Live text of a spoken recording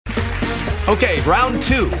Okay, round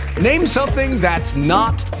 2. Name something that's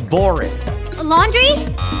not boring. A laundry?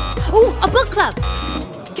 Ooh, a book club.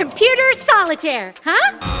 Computer solitaire,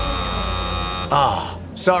 huh? Ah,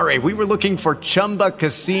 sorry, we were looking for Chumba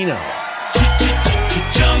Casino.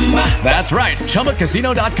 That's right,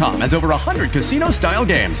 ChumbaCasino.com has over 100 casino-style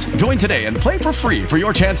games. Join today and play for free for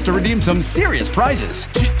your chance to redeem some serious prizes.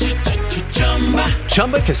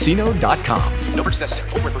 ChumbaCasino.com. No purchase necessary.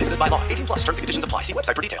 Void where prohibited by law. 18 plus terms and conditions apply. See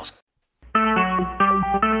website for details.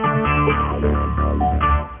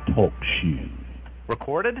 Talk shoes.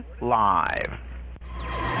 Recorded live.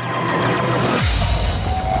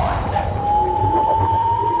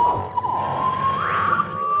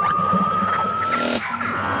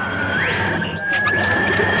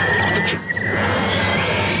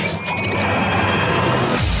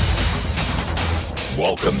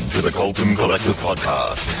 Welcome to the Colton Collective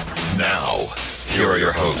Podcast. Now, here are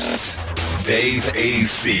your hosts, Dave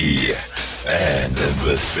A.C. and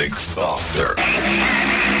the Sixth Doctor.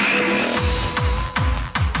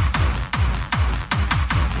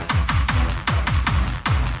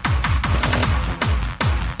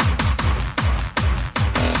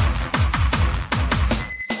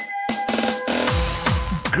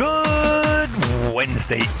 Good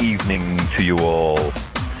Wednesday evening to you all.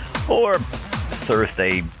 Or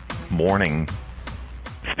Thursday morning.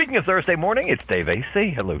 Speaking of Thursday morning, it's Dave AC.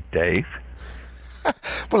 Hello, Dave.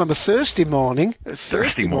 Well, I'm a Thursday morning.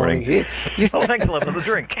 Thursday morning here. Yeah. Oh, thanks for having the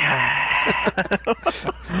drink. Well,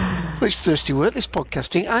 it's Thursday work, this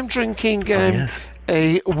podcasting. I'm drinking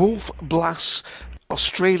a Wolf Blass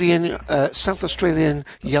Australian, South Australian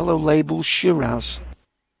yellow label Shiraz.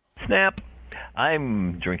 Snap.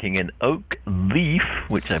 I'm drinking an Oak Leaf,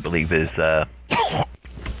 which I believe is a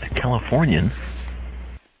Californian.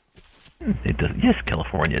 It does. Yes,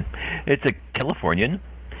 Californian. It's a Californian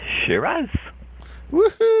Shiraz.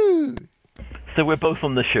 Woohoo! So we're both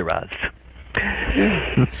on the Shiraz.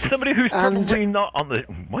 Somebody who's probably not on the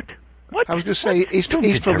what? What? I was going to say he's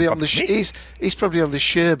probably on the he's probably on the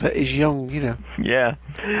sherbet. He's young, you know. Yeah.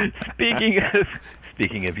 Speaking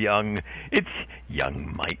of young, it's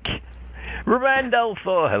young Mike.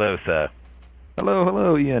 Randolfo. Hello, sir.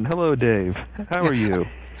 Hello, Ian. Hello, Dave. How are you?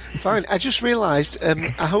 Fine. I just realised,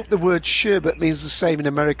 I hope the word sherbet means the same in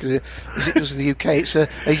America as it does in the UK. It's a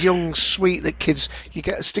young sweet that kids, you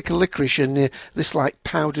get a stick of licorice and this like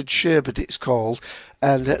powdered sherbet it's called,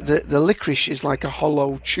 and the licorice is like a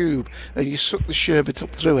hollow tube and you suck the sherbet up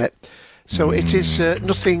through it. So it is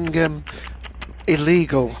nothing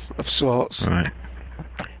illegal of sorts. Right.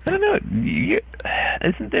 I don't know.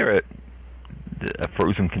 Isn't there a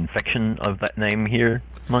frozen confection of that name here,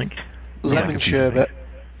 Mike? Lemon sherbet.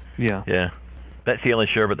 Yeah. Yeah. That's the only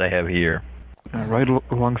sherbet they have here. Right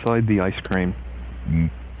alongside the ice cream. Ooh,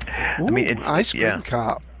 I mean, it's ice cream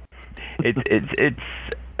cart. I think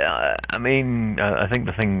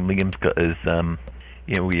the thing Liam's got is, where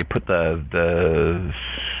you put the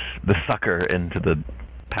sucker into the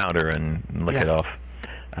powder and lick it off.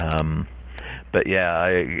 But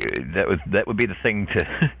yeah, that would be the thing to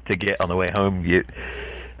get on the way home.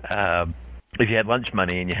 If you had lunch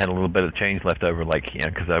money and you had a little bit of change left over,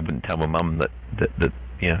 because I wouldn't tell my mum that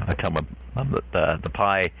I tell my mum that the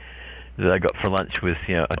pie that I got for lunch was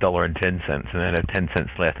 $1.10, and I'd have 10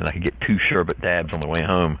 cents left, and I could get 2 sherbet dabs on the way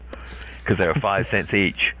home because they were 5 cents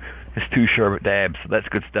each. It's 2 sherbet dabs. So that's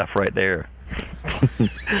good stuff right there.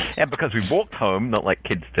 And because we walked home, not like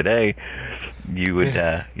kids today, you'd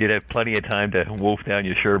have plenty of time to wolf down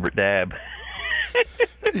your sherbet dab.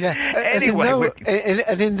 Yeah. Anyway,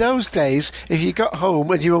 and in those days, if you got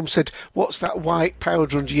home and your mum said, "What's that white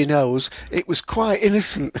powder under your nose?" it was quite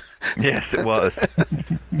innocent. Yes, it was.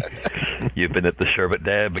 You've been at the sherbet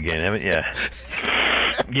dab again, haven't you?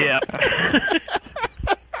 Yeah.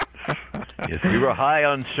 Yes, we were high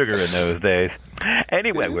on sugar in those days.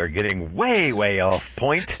 Anyway, we're getting way, way off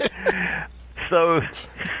point. So,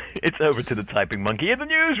 it's over to the typing monkey in the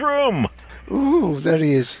newsroom. Ooh, there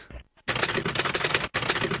he is.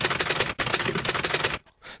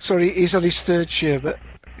 Sorry, he's on his third sherbet.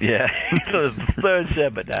 Yeah, he's on his third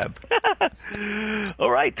sherbet dab. All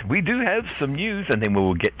right, we do have some news, and then we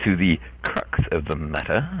will get to the crux of the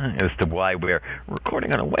matter as to why we're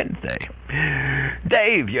recording on a Wednesday.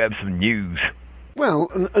 Dave, you have some news. Well,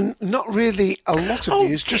 not really a lot of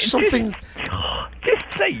news, just something...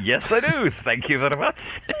 Just say yes, I do. Thank you very much.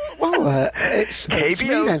 Well, it's me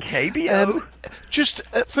then. KBO. Just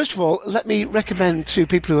first of all, let me recommend to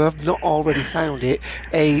people who have not already found it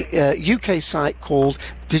a UK site called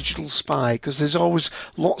Digital Spy, because there's always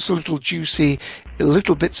lots of little juicy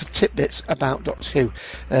little bits of tidbits about Doctor Who.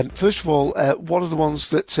 First of all, one of the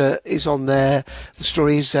ones that is on there, the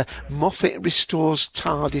story is Moffat restores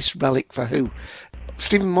TARDIS relic for Who.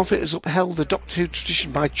 Stephen Moffat has upheld the Doctor Who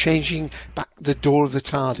tradition by changing back the door of the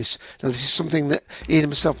TARDIS. Now, this is something that Ian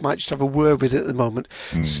himself might just have a word with at the moment.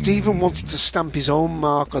 Stephen wanted to stamp his own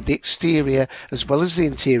mark on the exterior as well as the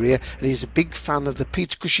interior, and he's a big fan of the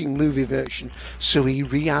Peter Cushing movie version, so he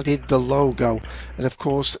re-added the logo. And, of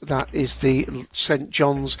course, that is the St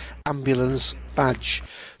John's Ambulance badge.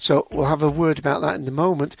 So we'll have a word about that in a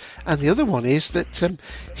moment. And the other one is that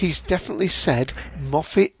he's definitely said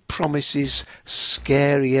Moffat promises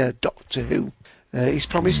scarier Doctor Who. He's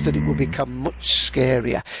promised that it will become much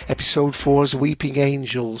scarier. Episode 4 is Weeping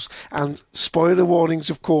Angels. And spoiler warnings,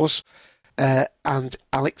 of course, and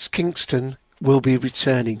Alex Kingston will be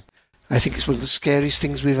returning. I think it's one of the scariest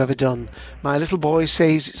things we've ever done. My little boy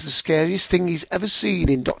says it's the scariest thing he's ever seen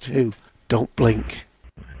in Doctor Who. Don't blink.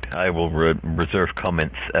 I will reserve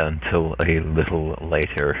comments until a little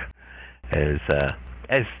later, as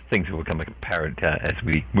things will become apparent as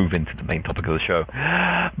we move into the main topic of the show.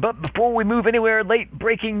 But before we move anywhere, late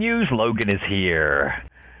breaking news, Logan is here.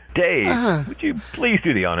 Dave, would you please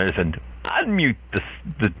do the honors and unmute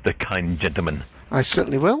the kind gentleman? I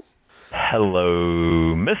certainly will.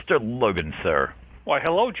 Hello, Mr. Logan, sir. Why,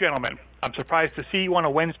 hello, gentlemen. I'm surprised to see you on a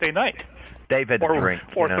Wednesday night. Dave had a drink.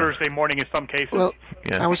 Or Thursday morning in some cases. Well,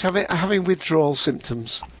 I was having withdrawal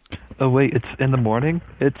symptoms. Oh, wait, it's in the morning?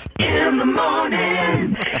 It's in the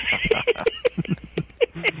morning!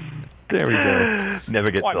 There we go.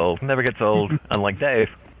 Never gets old. Never gets old, unlike Dave.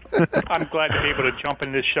 I'm glad to be able to jump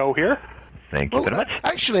in this show here. Thank you very much.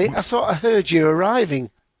 Actually, I thought I heard you arriving.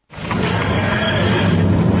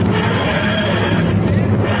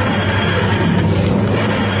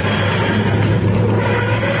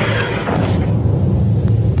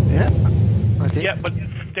 Yeah, but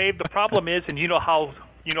Dave, the problem is, and you know how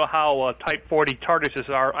Type 40 TARDISes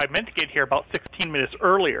are. I meant to get here about 16 minutes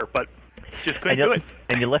earlier, but just couldn't do it.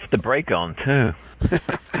 And you left the brake on too.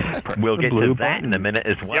 We'll get to that in a minute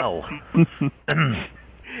as well. Yep.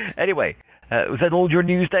 Anyway, was that all your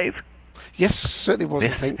news, Dave? Yes, certainly was. I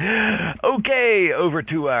think. Okay, over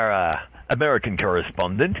to our American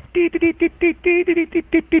correspondent,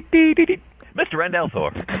 Mr. Randall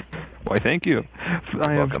Thorpe. Why, thank you.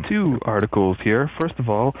 I have two articles here. First of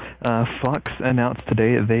all, Fox announced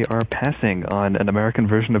today they are passing on an American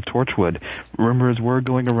version of Torchwood. Rumors were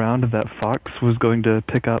going around that Fox was going to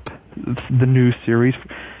pick up the new series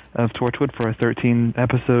of Torchwood for a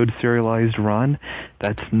 13-episode serialized run.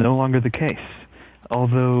 That's no longer the case.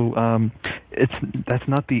 Although that's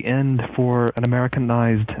not the end for an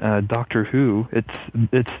Americanized Doctor Who.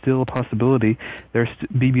 It's still a possibility.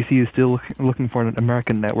 BBC is still looking for an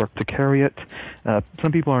American network to carry it.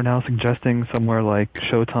 Some people are now suggesting somewhere like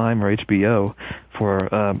Showtime or HBO for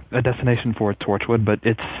a destination for Torchwood, but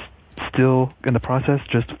it's still in the process.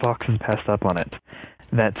 Just Fox has passed up on it.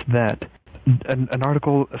 That's that. An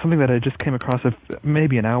article, something that I just came across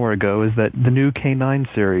maybe an hour ago, is that the new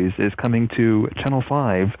K9 series is coming to Channel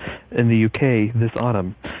 5 in the UK this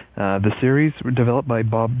autumn. The series, developed by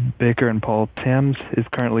Bob Baker and Paul Thames, is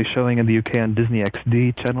currently showing in the UK on Disney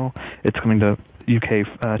XD channel. It's coming to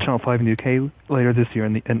Channel 5 in the UK later this year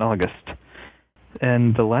in August.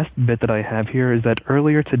 And the last bit that I have here is that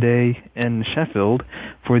earlier today in Sheffield,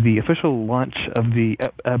 for the official launch of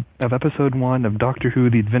of Episode 1 of Doctor Who: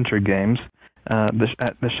 The Adventure Games, at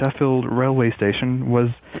the Sheffield railway station was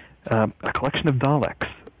a collection of Daleks.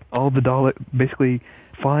 All the basically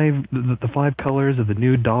the five colors of the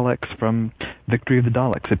new Daleks from Victory of the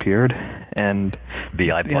Daleks appeared, and the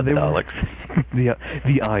iPod Daleks, the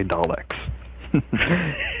iDaleks,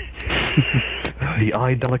 the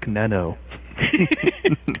iDalek Nano.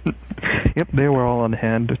 Yep, they were all on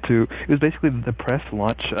hand to. It was basically the press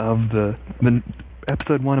launch of the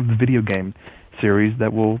episode 1 of the video game series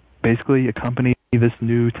that will basically accompany this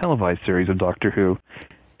new televised series of Doctor Who.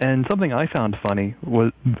 And something I found funny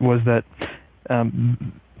was that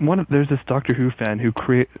there's this Doctor Who fan who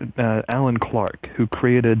Alan Clark, who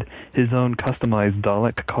created his own customized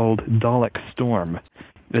Dalek called Dalek Storm.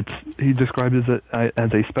 He described it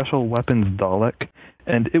as a special weapons Dalek,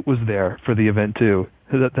 and it was there for the event too.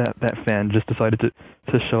 That fan just decided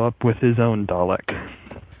to show up with his own Dalek.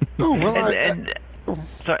 Oh well,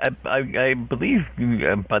 I believe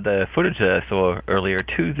by the footage I saw earlier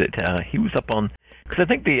too that he was up on, because I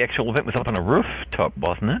think the actual event was up on a rooftop,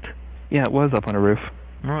 wasn't it? Yeah, it was up on a roof.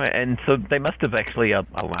 Right, and so they must have actually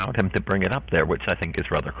allowed him to bring it up there, which I think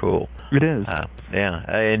is rather cool. It is. Yeah,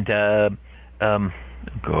 and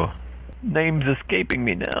name's escaping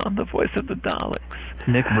me now. The voice of the Daleks.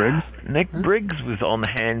 Nick Briggs. Nick Briggs was on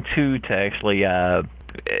hand too to actually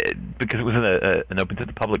because it was an open to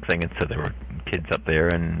the public thing, and so there were kids up there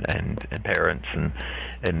and parents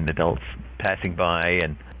and adults passing by,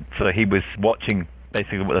 and so he was watching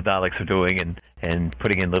basically what the Daleks were doing and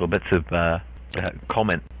putting in little bits of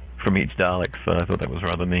comment from each Dalek. So I thought that was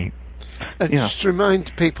rather neat. Just to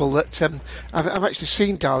remind people that I've actually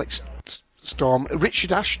seen Dalek Storm.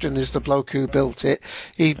 Richard Ashton is the bloke who built it.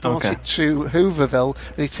 He brought it to Hooverville,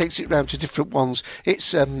 and he takes it round to different ones.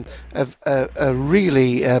 It's a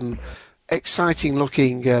really exciting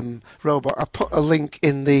looking robot. I put a link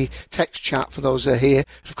in the text chat for those that are here.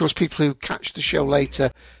 Of course, people who catch the show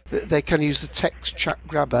later, they can use the text chat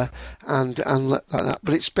grabber and like that.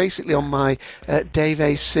 But it's basically on my Dave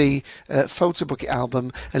AC photo bucket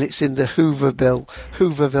album, and it's in the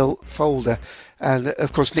Hooverville folder. And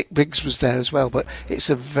of course, Nick Briggs was there as well. But it's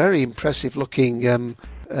a very impressive looking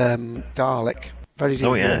Dalek. Very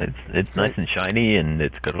it's nice and shiny, and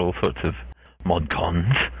it's got all sorts of mod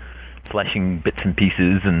cons, flashing bits and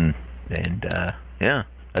pieces, and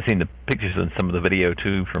I've seen the pictures and some of the video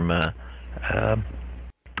too from the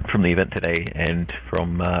event today, and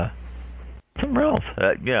from somewhere else.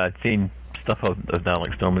 I've seen stuff of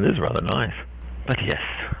Dalek Storm. It is rather nice. But yes,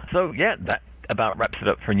 so that about wraps it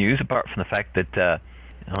up for news, apart from the fact that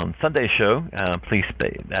on Sunday's show, please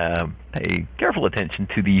pay careful attention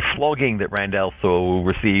to the flogging that Randall Thor will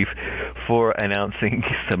receive for announcing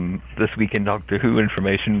some This Week in Doctor Who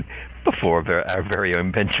information before our very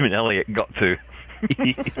own Benjamin Elliott got to. So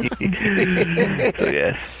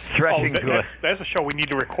yes, thrashing that's a show we need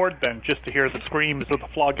to record then, just to hear the screams of the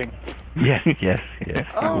flogging. Yes. He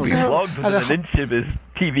will be flogged with an inch of his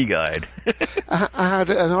TV guide. I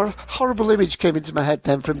had a horrible image came into my head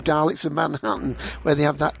then from Daleks in Manhattan, where they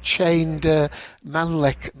have that chained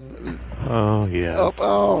Manlek. Oh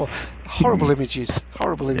yeah. Horrible images.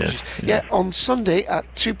 Yeah, on Sunday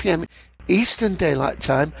at 2 p.m. Eastern Daylight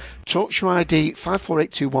Time, TalkShow ID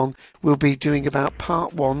 54821 will be doing about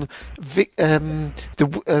part 1, the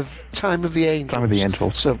Time of the Angels. Time of the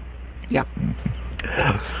Angels. So, yeah.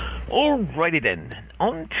 Alrighty then,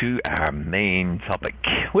 on to our main topic,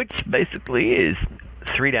 which basically is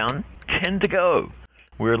 3 down, 10 to go.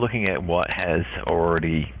 We're looking at what has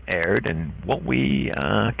already aired and what we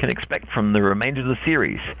can expect from the remainder of the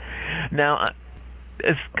series. Now,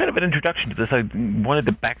 as kind of an introduction to this, I wanted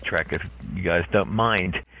to backtrack, if you guys don't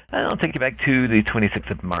mind. And I'll take you back to the 26th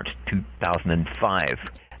of March 2005,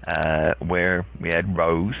 where we had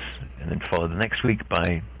Rose, and then followed the next week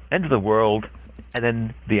by End of the World, and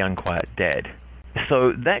then The Unquiet Dead.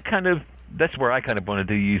 So that's where I kind of wanted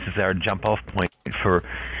to use as our jump-off point for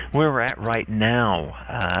where we're at right now,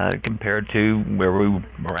 compared to where we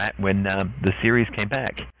were at when the series came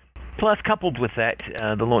back. Plus, coupled with that,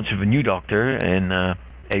 the launch of a new Doctor in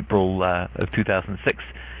April of 2006,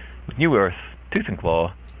 with New Earth, Tooth and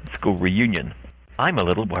Claw, School Reunion. I'm a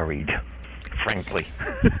little worried, frankly.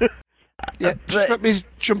 Just let me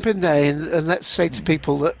jump in there and let's say to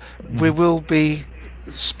people that we will be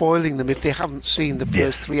spoiling them if they haven't seen the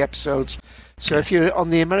first 3 episodes. So if you're on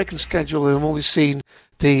the American schedule and have only seen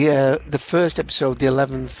the first episode, the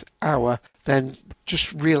 11th hour, then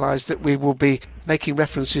just realise that we will be making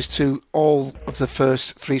references to all of the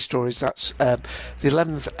first 3 stories. That's the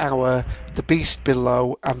 11th hour, The Beast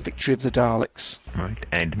Below, and Victory of the Daleks. Right,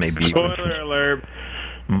 and maybe spoiler alert.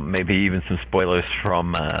 Maybe even some spoilers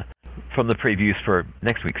from the previews for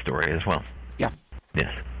next week's story as well. Yeah.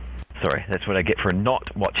 Yes. Sorry, that's what I get for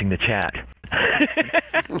not watching the chat.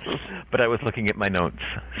 But I was looking at my notes,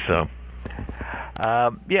 so.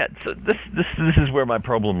 So this is where my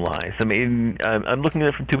problem lies. I mean, I'm looking at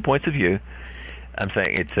it from 2 points of view. I'm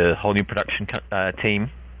saying it's a whole new production team.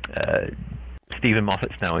 Stephen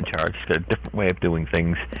Moffat's now in charge. He's got a different way of doing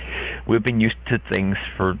things. We've been used to things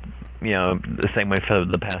for, the same way for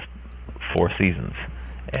the past 4 seasons,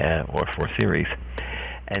 or 4 series.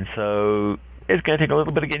 And so it's going to take a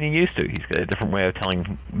little bit of getting used to. He's got a different way of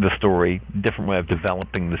telling the story, different way of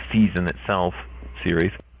developing the season itself,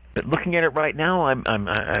 series. But looking at it right now, I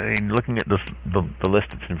mean, looking at the list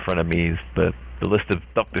that's in front of me is the list of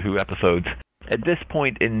Doctor Who episodes. At this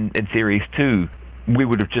point in Series 2, we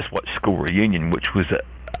would have just watched School Reunion, which was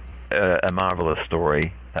a marvelous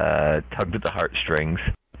story, tugged at the heartstrings.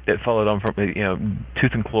 It followed on from,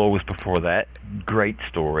 Tooth and Claw was before that. Great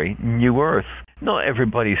story. New Earth, not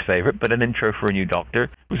everybody's favorite, but an intro for a new Doctor. It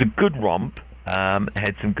was a good romp.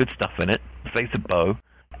 Had some good stuff in it. Face of Bow.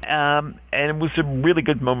 And it was a really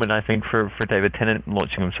good moment, I think, for David Tennant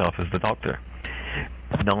launching himself as the Doctor.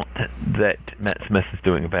 Not that Matt Smith is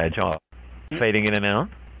doing a bad job. Fading in and out.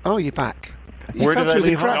 Oh, you're back. Where did I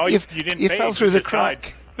leave off? No, you didn't you fade, fell through you the just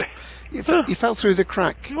crack. died. You fell through the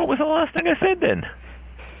crack. What was the last thing I said then?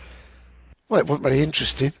 Well, it wasn't very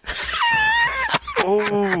interesting.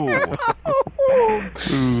 Oh.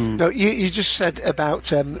 No, you just said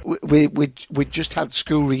about we just had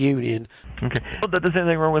school reunion. Okay. Well, there's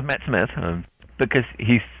anything wrong with Matt Smith, because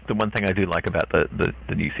he's the one thing I do like about the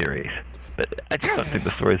new series. But I just don't think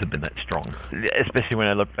the stories have been that strong, especially when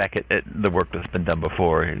I look back at the work that's been done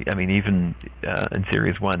before. I mean, even in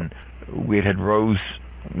Series 1, we had Rose,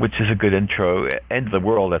 which is a good intro, End of the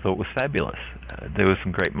World I thought was fabulous. There were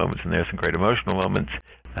some great moments, and there were some great emotional moments.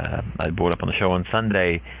 I brought up on the show on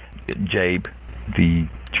Sunday, Jabe, the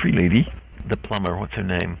tree lady, the plumber, what's her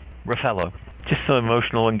name? Raffaello. Just some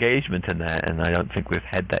emotional engagement in that, and I don't think we've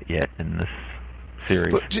had that yet in this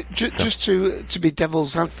series. But just to be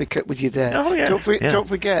devil's advocate with you there, don't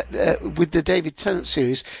forget, with the David Tennant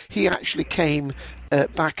series, he actually came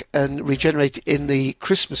back and regenerated in the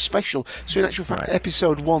Christmas special. So in actual fact,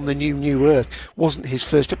 episode 1, The New Earth, wasn't his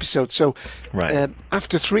first episode. So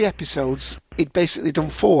after 3 episodes, he'd basically done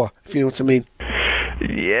 4, if you know what I mean.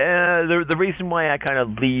 Yeah, the reason why I kind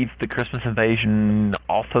of leave the Christmas Invasion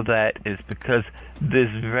off of that is because there's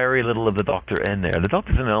very little of the Doctor in there. The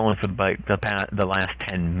Doctor's in it only for about the last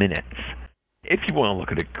 10 minutes. If you want to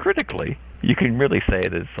look at it critically, you can really say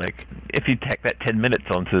it is like, if you tack that 10 minutes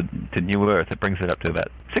onto New Earth, it brings it up to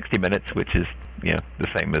about 60 minutes, which is, the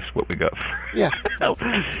same as what we got. Yeah.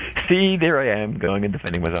 See, there I am going and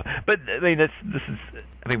defending myself. But I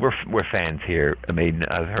mean, we're fans here. I mean,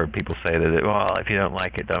 I've heard people say that, well, if you don't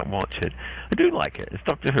like it, don't watch it. I do like it. It's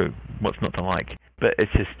Doctor Who. What's not to like? But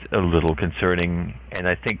it's just a little concerning, and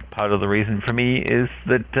I think part of the reason for me is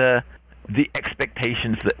that the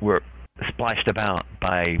expectations that were splashed about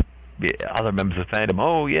by other members of fandom.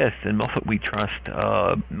 Oh, yes, in Moffat we trust.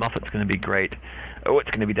 Moffat's going to be great. Oh,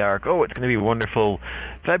 it's going to be dark. Oh, it's going to be wonderful.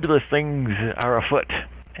 Fabulous things are afoot.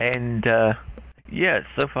 And,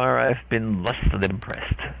 so far I've been less than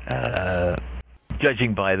impressed.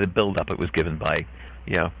 Judging by the build-up it was given by,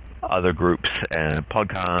 other groups,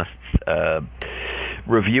 podcasts,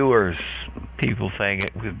 reviewers, people saying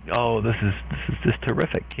it was, this is just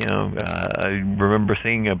terrific. I remember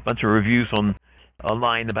seeing a bunch of reviews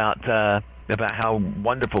online about how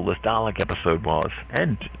wonderful this Dalek episode was.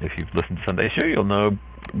 And if you've listened to Sunday's show, you'll know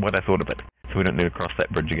what I thought of it. So we don't need to cross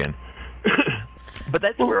that bridge again. But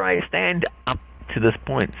that's where I stand up to this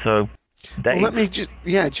point. So, Dave. Well, let me tell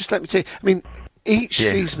you. I mean, each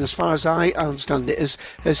season, as far as I understand it,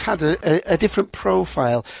 has had a different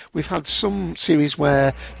profile. We've had some series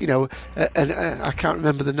where, and I can't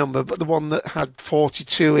remember the number, but the one that had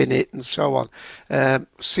 42 in it and so on.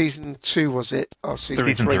 Season 2, was it? Or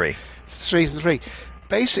season 3? Season 3.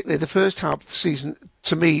 Basically, the first half of the season,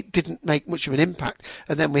 to me, didn't make much of an impact.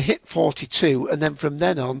 And then we hit 42, and then from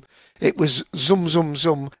then on, it was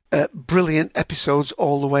zum, brilliant episodes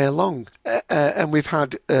all the way along. And we've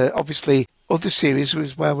had, obviously, other series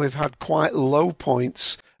where we've had quite low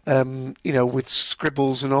points, with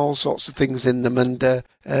scribbles and all sorts of things in them, and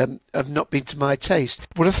have not been to my taste.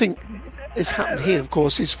 What I think has happened here, of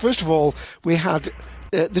course, is, first of all, we had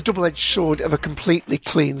the double-edged sword of a completely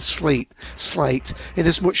clean slate, in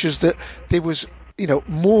as much as that there was,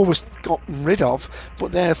 more was gotten rid of,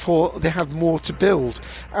 but therefore they had more to build,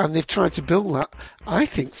 and they've tried to build that, I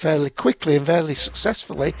think, fairly quickly and fairly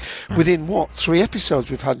successfully within 3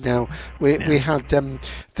 episodes we've had now. We had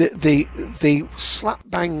the slap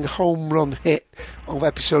bang home run hit of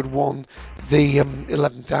episode 1, the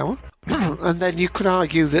 11th hour. And then you could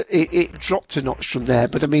argue that it dropped a notch from there.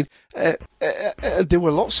 But I mean, there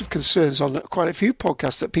were lots of concerns on quite a few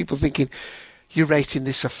podcasts that people thinking, you're rating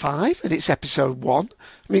this a 5 and it's episode 1.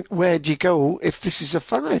 I mean, where do you go if this is a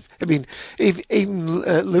 5? I mean, even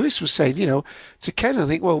Lewis was saying, to Ken, I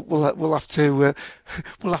think, well, we'll have to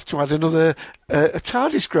add another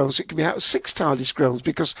TARDIS groans. It can be out of 6 TARDIS groans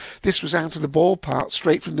because this was out of the ballpark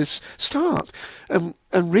straight from this start. And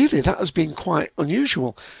really, that has been quite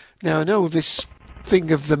unusual. Now, I know this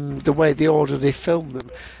thing of them, the way, the order they film them,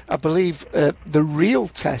 I believe the real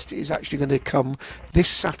test is actually going to come this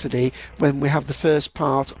Saturday when we have the first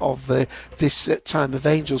part of this Time of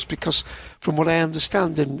Angels, because from what I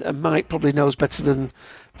understand, and Mike probably knows better than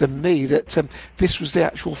me, that this was the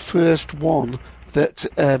actual first one that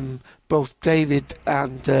both David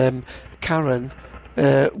and Karen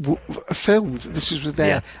filmed. This was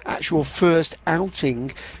their actual first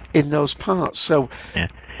outing in those parts. So. Yeah.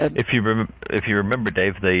 If you remember,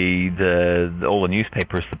 Dave, the all the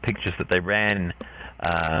newspapers, the pictures that they ran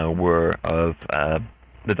were of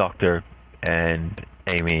the Doctor and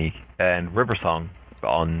Amy and Riversong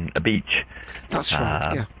on a beach. That's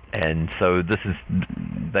right. Yeah. And so those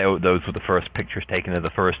were the first pictures taken of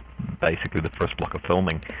basically the first block of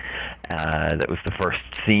filming. That was the first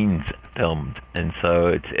scenes filmed, and so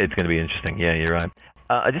it's going to be interesting. Yeah, you're right.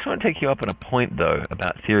 I just want to take you up on a point though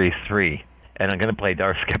about Series 3. And I'm going to play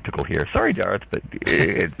Darth Skeptical here. Sorry, Darth, but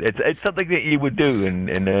it's something that you would do.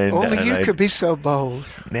 And only you could be so bold.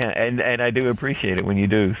 Yeah, and I do appreciate it when you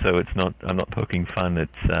do. So I'm not poking fun.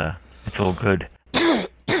 It's all good.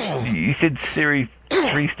 You said Series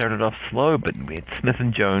 3 started off slow, but it's Smith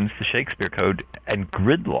and Jones, the Shakespeare Code, and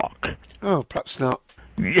Gridlock. Oh, perhaps not.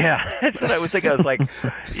 Yeah, that's what I was thinking. I was like,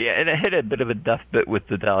 yeah, and it hit a bit of a duff bit with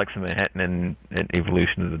the Daleks in Manhattan and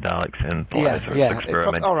evolution of the Daleks and the Lazarus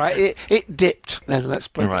experiment. All right, it dipped. Then let's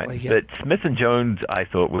put it that way. Yeah. But Smith and Jones, I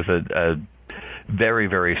thought, was a very,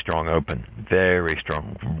 very strong open, very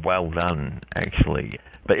strong, well done, actually.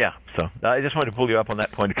 But yeah, so I just wanted to pull you up on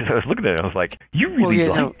that point because I was looking at it and I was like, you really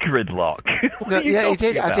like Gridlock. You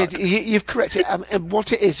did. I did. You've corrected.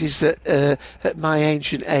 What it is that at my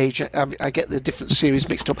ancient age, I get the different series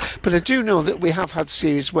mixed up. But I do know that we have had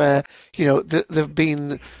series where, there have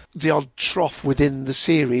been the odd trough within the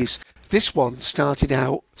series. This one started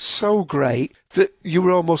out so great that you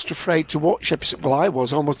were almost afraid to watch episode. Well, I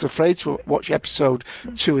was almost afraid to watch episode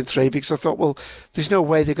 2 and 3 because I thought, well, there's no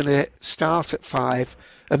way they're going to start at 5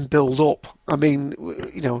 and build up. I mean,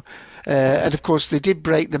 and of course they did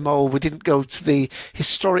break the mold. We didn't go to the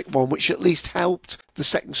historic one, which at least helped the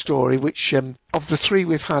second story, which of the 3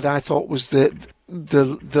 we've had, I thought was the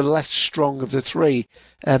less strong of the 3.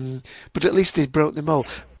 But at least they broke the mold.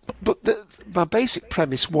 But my basic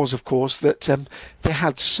premise was, of course, that they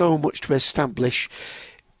had so much to establish.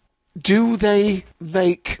 Do they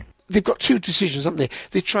make... They've got 2 decisions, haven't they?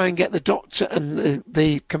 They try and get the Doctor and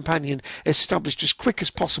the companion established as quick as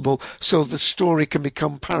possible so the story can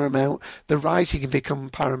become paramount, the writing can become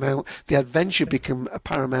paramount, the adventure become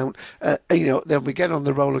paramount. Then we get on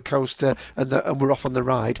the roller coaster and we're off on the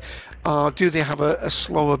ride. Do they have a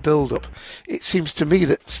slower build-up? It seems to me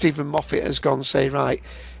that Stephen Moffat has gone, say, right,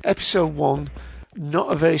 episode 1...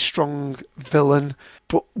 not a very strong villain,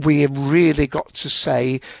 but we have really got to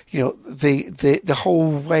say, the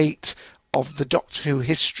whole weight of the Doctor Who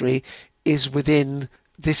history is within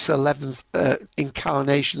this 11th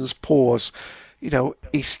incarnation's pores.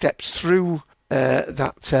 He steps through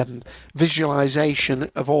that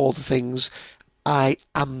visualization of all the things. I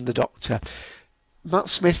am the Doctor. Matt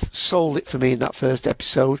Smith sold it for me in that first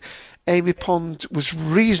episode. Amy Pond was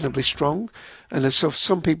reasonably strong, and as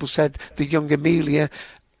some people said, the young Amelia,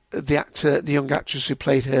 the young actress who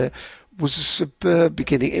played her, was a superb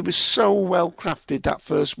beginning. It was so well crafted, that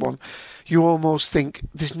first one. You almost think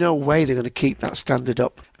there's no way they're going to keep that standard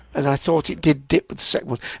up. And I thought it did dip with the second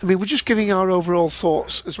one. I mean, we're just giving our overall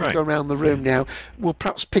thoughts as we go around the room now. We'll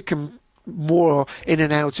perhaps pick them more in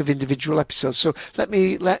and out of individual episodes. So let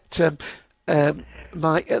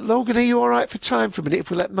Mike, Logan, are you all right for time for a minute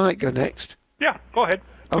if we let Mike go next? Yeah, go ahead.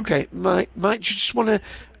 Okay, Mike, do you just want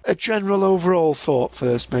a general overall thought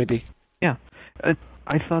first, maybe? Yeah.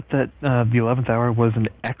 I thought that the 11th Hour was an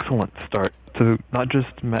excellent start to not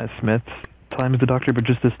just Matt Smith's time as the Doctor, but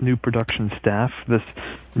just this new production staff, this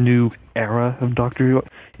new era of Doctor Who.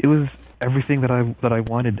 It was everything that I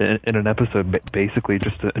wanted in an episode, basically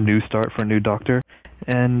just a new start for a new Doctor.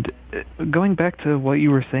 And going back to what you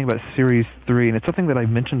were saying about Series 3, and it's something that I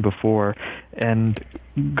mentioned before, and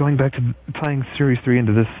going back to tying Series 3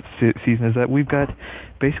 into this season, is that we've got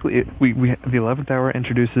basically we the 11th Hour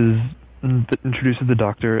introduces the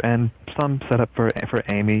Doctor and some setup for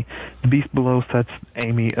Amy. The Beast Below sets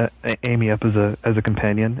Amy up as a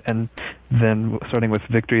companion, and then starting with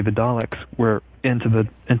Victory the Daleks, we're into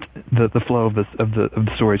the flow of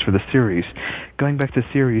the stories for the series. Going back to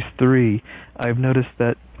Series 3, I've noticed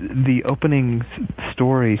that the opening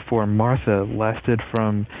story for Martha lasted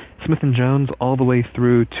from Smith and Jones all the way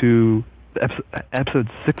through to episode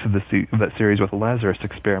 6 of that series with the Lazarus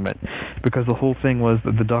experiment, because the whole thing was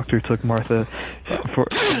that the Doctor took Martha for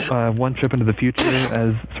one trip into the future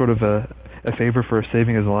as sort of a favor for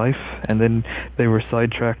saving his life, and then they were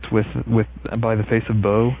sidetracked with by the face of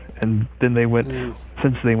Bo, and then they went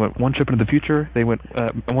since they went one trip into the future, they went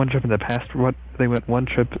one trip in the past. They went one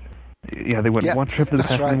trip. Yeah, they went one trip to the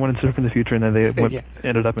past and one trip in the future, and then they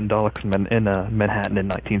ended up in Daleks in Manhattan in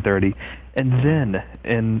 1930. And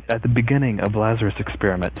then, at the beginning of Lazarus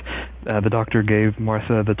Experiment, the Doctor gave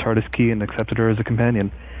Martha the TARDIS key and accepted her as a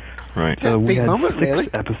companion. Right. So we big had moment, 6 really.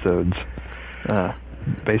 episodes,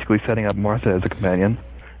 basically setting up Martha as a companion.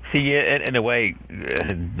 See, in a way,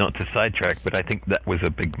 not to sidetrack, but I think that was a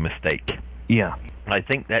big mistake. Yeah. I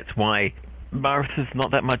think that's why Martha's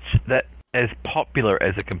not that as popular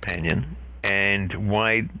as a companion, and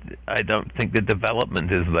why I don't think the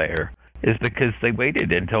development is there is because they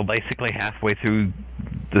waited until basically halfway through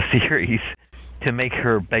the series to make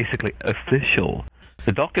her basically official.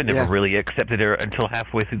 The Doctor never really accepted her until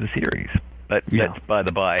halfway through the series. But that's by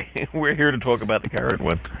the by. We're here to talk about the current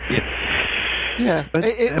one. Yeah, but,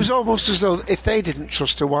 it was almost as though if they didn't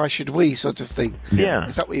trust her, why should we, sort of thing. Yeah.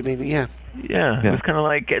 Is that what you mean? Yeah. Yeah, it was kind of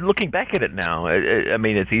like, looking back at it now, I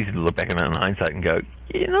mean, it's easy to look back at it in hindsight and go,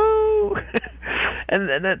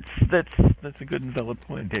 and that's a good and valid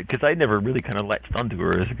point, because I never really kind of latched onto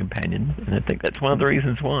her as a companion, and I think that's one of the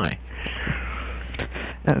reasons why.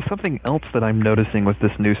 Something else that I'm noticing with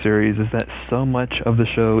this new series is that so much of the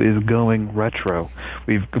show is going retro.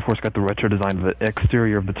 We've, of course, got the retro design of the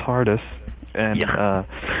exterior of the TARDIS, and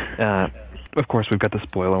of course, we've got the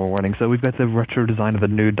spoiler warning. So we've got the retro design of the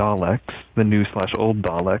new Daleks, the new/old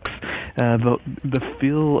Daleks. The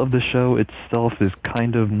feel of the show itself is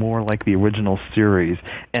kind of more like the original series,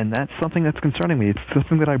 and that's something that's concerning me. It's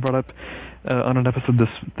something that I brought up on an episode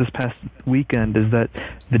this past weekend, is that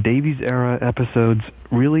the Davies era episodes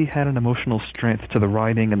really had an emotional strength to the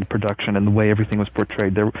writing and the production and the way everything was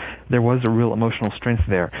portrayed. There was a real emotional strength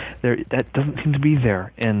there. That doesn't seem to be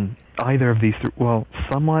there in either of these, well,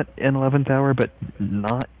 somewhat in 11th Hour, but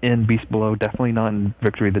not in Beast Below, definitely not in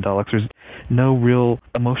Victory of the Daleks. There's no real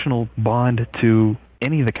emotional bond to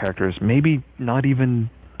any of the characters, maybe not even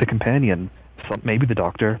the companion, maybe the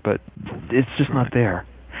Doctor, but it's just not there.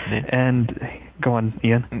 Yeah. And go on,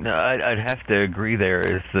 Ian. No, I'd have to agree there,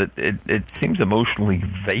 is that it seems emotionally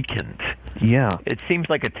vacant. Yeah. It seems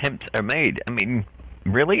like attempts are made. I mean,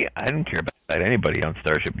 really? I didn't care about anybody on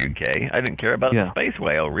Starship UK. I didn't care about the Space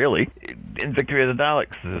Whale, really. In Victory of the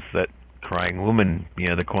Daleks, is that crying woman,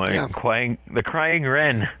 the crying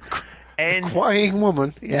wren. And the crying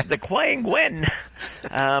woman, the crying wen.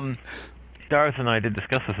 Darth and I did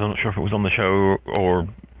discuss this. I'm not sure if it was on the show or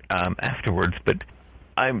afterwards, but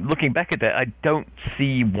I'm looking back at that. I don't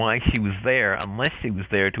see why she was there unless she was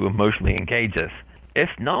there to emotionally engage us. If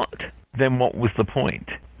not, then what was the point?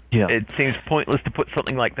 Yeah. It seems pointless to put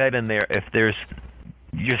something like that in there if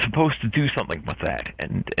you're supposed to do something with that,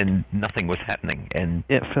 and nothing was happening, and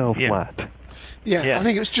it fell flat. Yeah, I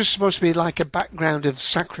think it was just supposed to be like a background of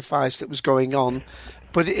sacrifice that was going on,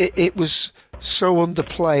 but it was so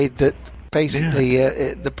underplayed that basically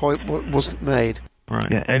the point wasn't made. Right.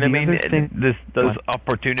 Yeah, and I mean, there's those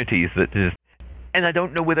opportunities that just, and I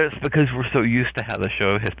don't know whether it's because we're so used to how the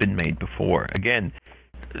show has been made before. Again,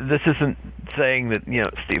 this isn't saying that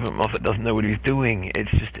Stephen Moffat doesn't know what he's doing.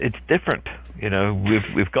 It's just it's different.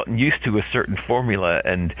 We've gotten used to a certain formula,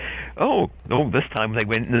 and this time they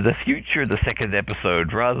went into the future, the second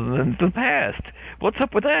episode, rather than the past. What's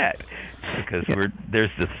up with that? Because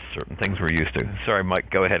there's just certain things we're used to. Sorry,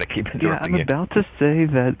 Mike, go ahead. I keep interrupting you. I'm about to say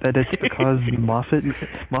that it's because Moffat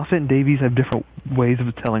and Davies have different ways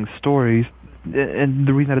of telling stories, and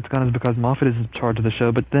the reason that it's gone is because Moffat is in charge of the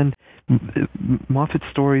show, but then Moffat's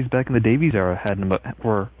stories back in the Davies era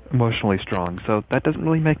were emotionally strong, so that doesn't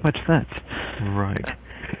really make much sense. Right.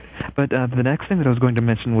 But the next thing that I was going to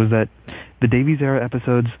mention was that the Davies era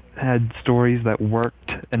episodes had stories that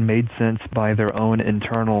worked and made sense by their own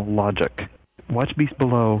internal logic. Watch Beast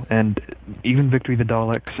Below and even Victory of the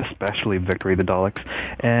Daleks, especially Victory of the Daleks,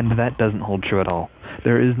 and that doesn't hold true at all.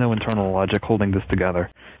 There is no internal logic holding this together.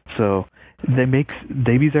 So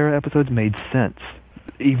Davies era episodes made sense,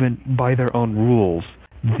 even by their own rules.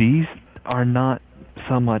 These are not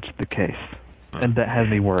so much the case, and that has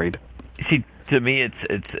me worried. See, to me,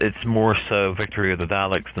 it's more so Victory of the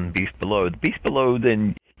Daleks than Beast Below. The Beast Below,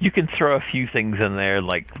 then you can throw a few things in there,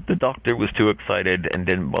 like the Doctor was too excited and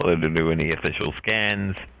didn't bother to do any official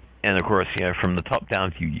scans, and of course, from the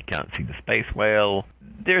top-down view, you can't see the space whale.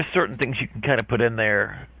 There's certain things you can kind of put in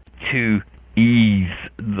there to ease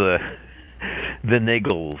the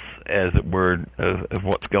niggles, as it were, of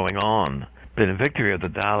what's going on. But in Victory of the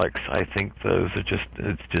Daleks, I think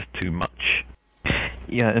it's just too much.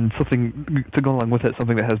 Yeah, and something to go along with it,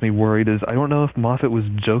 something that has me worried is, I don't know if Moffat was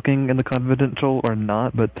joking in The Confidential or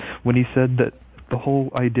not, but when he said that the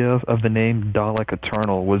whole idea of the name Dalek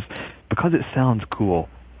Eternal was because it sounds cool.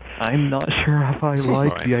 I'm not sure if I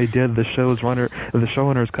like the idea of the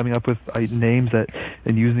showrunners coming up with names that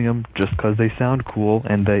and using them just because they sound cool,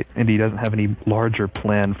 and he doesn't have any larger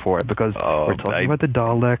plan for it, because we're talking about the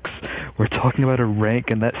Daleks, we're talking about a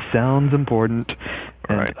rank, and that sounds important,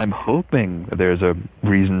 and I'm hoping there's a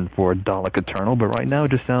reason for Dalek Eternal, but right now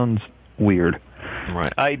it just sounds weird.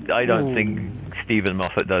 Right. I don't think Stephen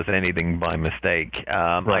Moffat does anything by mistake.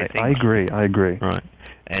 Right. I agree. Right.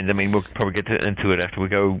 And I mean, we'll probably get into it after we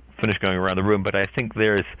finish going around the room, but I think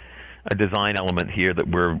there's a design element here that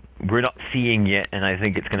we're not seeing yet, and I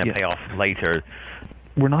think it's going to pay off later.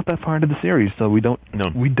 We're not that far into the series, so we don't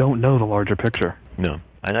know the larger picture. No.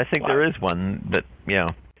 And I think there is one that,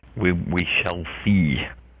 we shall see.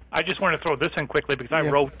 I just want to throw this in quickly because I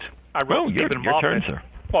wrote Stephen Moffat. Your turn, sir.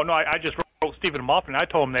 Well, no, I just wrote Stephen Moffat, and I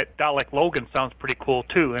told him that Dalek Logan sounds pretty cool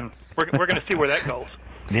too, and we're going to see where that goes.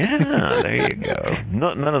 Yeah, there you go.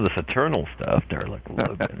 None of this Eternal stuff, Dalek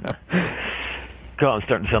Logan. God, I'm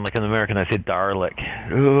starting to sound like an American. I say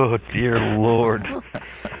Dalek. Oh, dear Lord.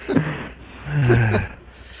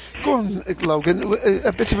 Go on, Logan.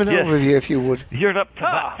 A bit of an overview, if you would. You're up to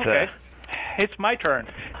that, okay. It's my turn.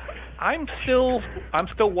 I'm still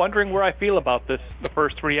wondering where I feel about the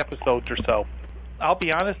first 3 episodes or so. I'll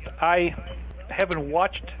be honest, I haven't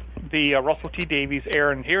watched the Russell T Davies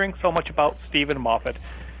air, and hearing so much about Stephen Moffat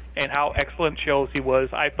and how excellent shows he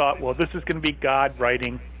was, I thought, well, this is going to be God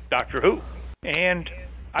writing Doctor Who. And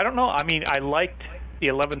I don't know. I mean, I liked the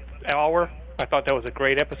 11th Hour. I thought that was a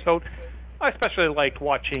great episode. I especially liked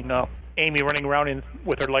watching Amy running around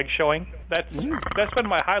with her legs showing. That's been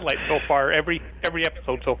my highlight so far, every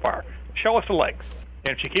episode so far. Show us the legs.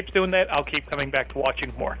 And if she keeps doing that, I'll keep coming back to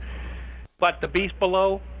watching more. But The Beast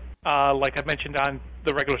Below, like I mentioned on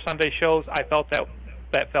the regular Sunday shows, I felt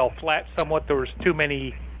that fell flat somewhat. There was too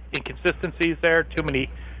many inconsistencies there, too many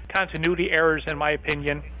continuity errors, in my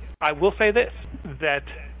opinion. I will say this, that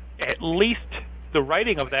at least the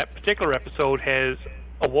writing of that particular episode has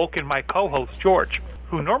awoken my co-host, George,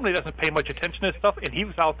 who normally doesn't pay much attention to stuff, and he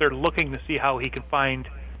was out there looking to see how he can find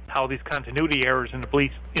how these continuity errors in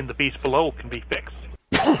the Beast Below can be fixed.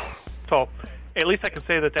 So, at least I can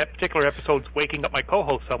say that particular episode's waking up my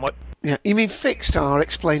co-host somewhat. Yeah, you mean fixed or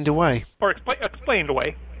explained away? Or explained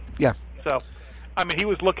away. Yeah. So, I mean, he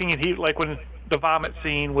was looking, and like when the vomit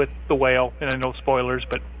scene with the whale, and I know spoilers,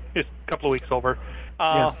 but it's a couple of weeks over.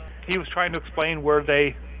 He was trying to explain where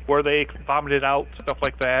they vomited out, stuff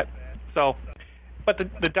like that. So, but the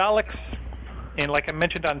Daleks, and like I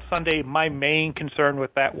mentioned on Sunday, my main concern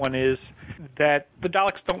with that one is that the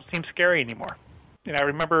Daleks don't seem scary anymore. And I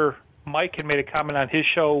remember Mike had made a comment on his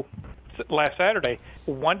show last Saturday.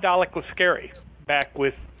 One Dalek was scary back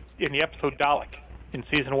in the episode Dalek in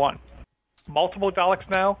season 1. Multiple Daleks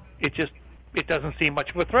now, it doesn't seem much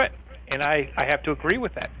of a threat. And I have to agree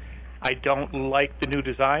with that. I don't like the new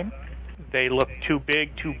design. They look too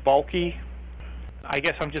big, too bulky. I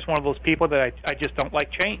guess I'm just one of those people that I just don't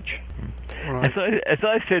like change. Right. As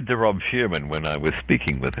I said to Rob Shearman when I was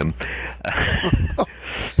speaking with him,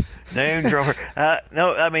 name dropper.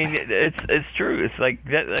 No, I mean it's true. It's like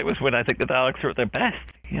that was when I think the Daleks were at their best.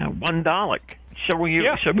 One Dalek. Show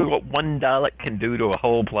me what one Dalek can do to a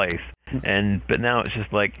whole place. But now it's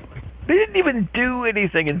just like they didn't even do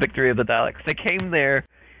anything in Victory of the Daleks. They came there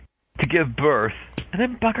to give birth and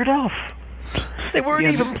then buggered off. They weren't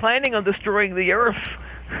even planning on destroying the Earth.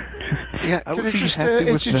 Yeah, can I just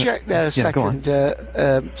interject there a second?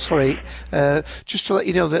 Sorry, just to let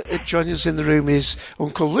you know that joining us in the room is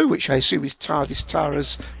Uncle Lou, which I assume is TARDIS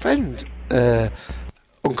Tara's friend,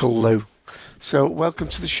 Uncle Lou. So welcome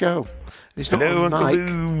to the show. He's not Hello, on Uncle mic.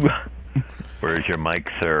 Lou. Where's your mic,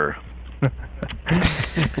 sir?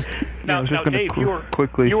 Now, Dave, you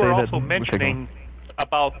were also mentioning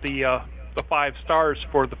about the 5 stars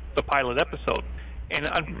for the pilot episode. And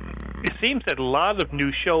it seems that a lot of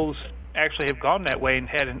new shows actually have gone that way and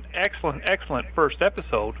had an excellent first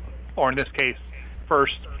episode, or in this case,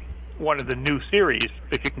 first one of the new series,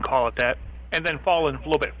 if you can call it that, and then fallen a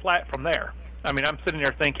little bit flat from there. I mean, I'm sitting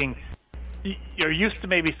there thinking, you're used to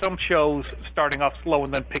maybe some shows starting off slow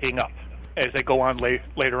and then picking up as they go on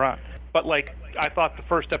later on. But like, I thought the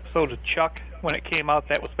first episode of Chuck, when it came out,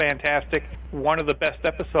 that was fantastic. One of the best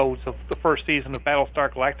episodes of the first season of Battlestar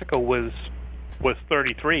Galactica was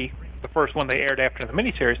 33, the first one they aired after the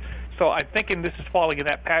miniseries. So I'm thinking this is falling in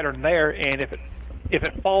that pattern there, and if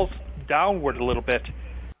it falls downward a little bit,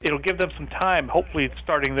 it'll give them some time, hopefully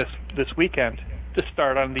starting this weekend, to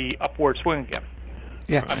start on the upward swing again.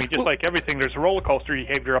 Yeah. I mean, just like everything, there's a roller coaster, you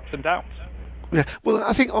have your ups and downs. Yeah. Well,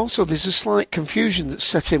 I think also there's a slight confusion that's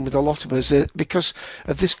set in with a lot of us because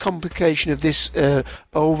of this complication of this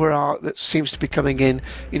overarch that seems to be coming in,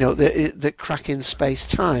 the crack in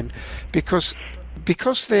space-time, because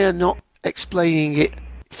they are not explaining it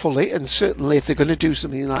fully, and certainly if they're going to do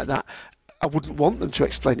something like that, I wouldn't want them to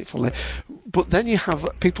explain it fully. But then you have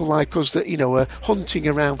people like us that, are hunting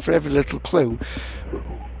around for every little clue.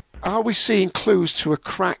 Are we seeing clues to a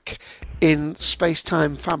crack in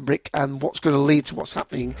space-time fabric and what's going to lead to what's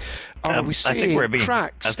happening? Are we seeing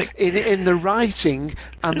cracks in the writing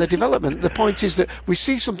and the development? The point is that we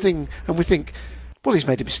see something and we think, well, he's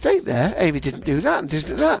made a mistake there. Amy didn't do that and didn't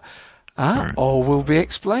do that. All will be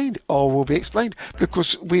explained. All will be explained.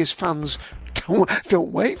 Because we as fans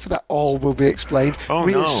don't wait for that all will be explained.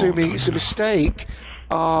 We're assuming it's a mistake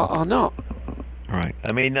or not. Right.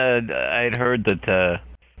 I mean, I'd heard that...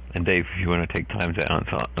 and Dave, if you want to take time to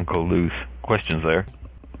answer Uncle Lou's questions there,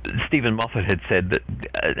 Stephen Moffat had said that,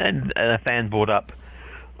 and a fan brought up,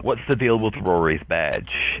 what's the deal with Rory's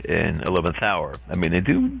badge in 11th Hour? I mean, they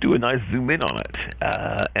do a nice zoom in on it,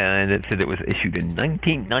 and it said it was issued in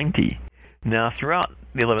 1990. Now, throughout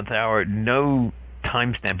the 11th Hour, no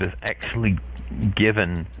timestamp is actually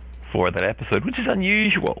given for that episode, which is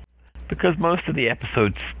unusual, because most of the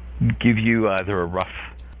episodes give you either a rough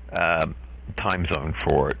time zone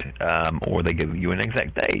for it, or they give you an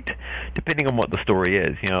exact date, depending on what the story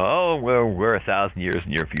is. We're 1,000 years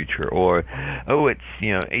in your future, or it's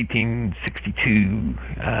 1862.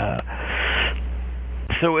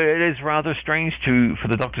 So it is rather strange for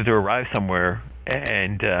the Doctor to arrive somewhere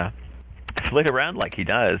and flit around like he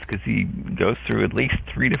does, because he goes through at least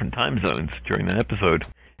 3 different time zones during the episode.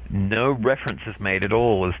 No reference is made at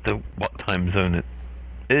all as to what time zone it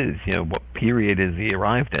is. What period is he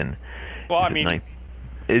arrived in? Well, is it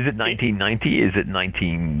 1990? Is it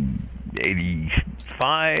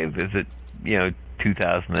 1985? Is it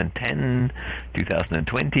 2010,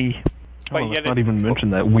 2020? Let's not even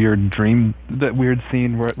mention that weird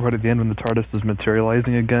scene right at the end when the TARDIS is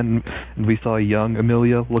materializing again, and we saw a young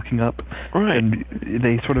Amelia looking up. Right. And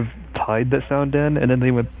they sort of tied that sound in, and then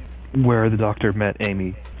they went where the Doctor met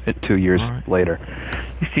Amy 2 years later.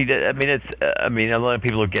 You see, a lot of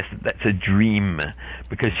people have guessed that's a dream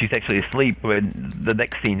because she's actually asleep. When the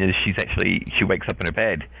next scene is she wakes up in her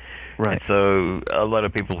bed. Right. And so a lot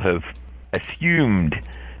of people have assumed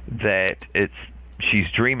that she's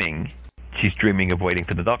dreaming. She's dreaming of waiting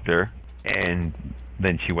for the Doctor, and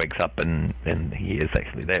then she wakes up and he is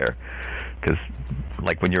actually there. Because,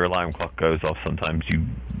 like when your alarm clock goes off, sometimes you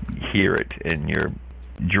hear it in your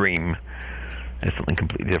dream. It's something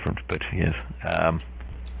completely different, but yes.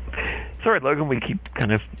 Sorry, Logan, we keep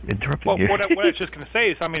kind of interrupting you. What I was just going to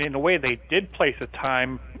say is, in a way, they did place a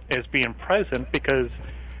time as being present, because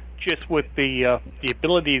just with the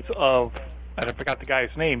abilities of, I forgot the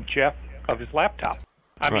guy's name, Jeff, of his laptop.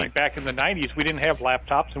 I mean, back in the 90s, we didn't have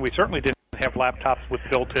laptops, and we certainly didn't have laptops with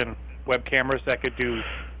built-in web cameras that could do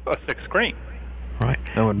a 6 screen. Right.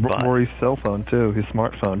 Oh, and Rory's cell phone, too, his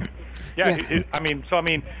smartphone. Yeah.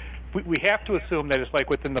 We have to assume that it's like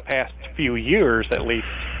within the past few years, at least.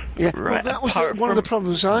 Yeah, well, that was one of the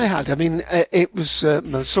problems I had. It was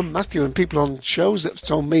my son Matthew and people on shows that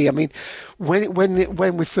told me.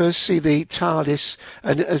 When we first see the TARDIS,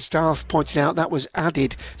 and as Darth pointed out, that was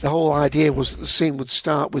added. The whole idea was that the scene would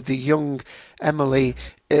start with the young Emily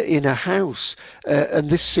in a house, and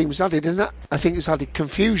this seems added, and that I think has added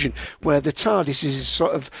confusion, where the TARDIS is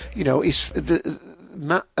sort of,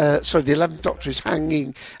 the 11th Doctor is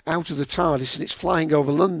hanging out of the TARDIS and it's flying over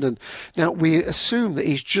London. Now, we assume that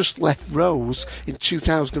he's just left Rose in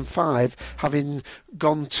 2005, having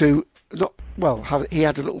gone to... he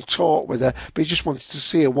had a little talk with her, but he just wanted to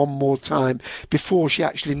see her one more time before she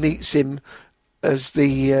actually meets him as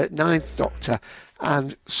the 9th Doctor.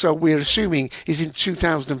 And so we're assuming he's in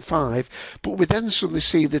 2005, but we then suddenly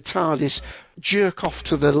see the TARDIS jerk off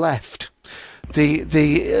to the left.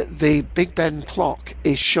 The Big Ben clock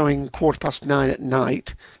is showing 9:15 at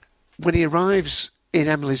night. When he arrives in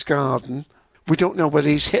Emily's garden, we don't know whether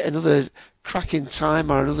he's hit another crack in time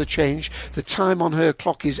or another change. The time on her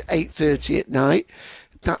clock is 8:30 at night.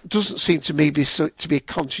 That doesn't seem to me to be a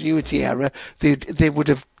continuity error. They would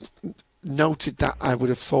have noted that, I would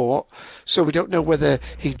have thought. So we don't know whether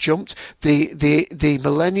he jumped. The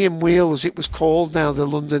Millennium Wheel, as it was called, now the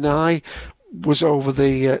London Eye, was over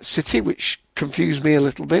the city, which confused me a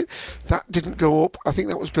little bit. That didn't go up. I think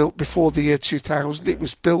that was built before the year 2000. It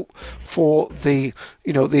was built for the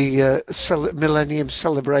Millennium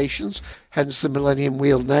celebrations, hence the Millennium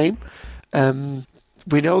Wheel name.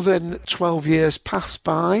 We know then 12 years passed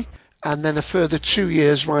by, and then a further 2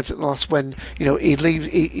 years right at the last when he leaves.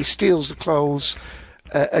 He steals the clothes,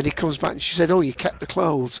 and he comes back and she said, "Oh, you kept the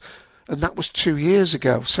clothes." And that was 2 years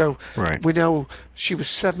ago. So we know she was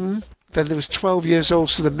 7. Then there was 12 years old,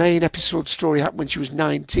 so the main episode story happened when she was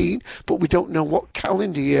 19, but we don't know what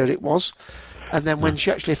calendar year it was. And then when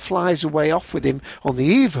she actually flies away off with him on the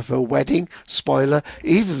eve of her wedding, spoiler,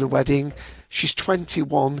 eve of the wedding, she's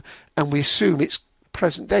 21, and we assume it's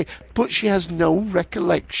present day. But she has no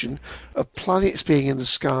recollection of planets being in the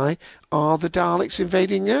sky or the Daleks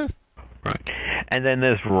invading Earth. Right. And then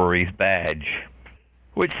there's Rory's badge,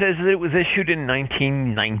 which says that it was issued in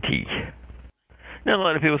 1990. Now, a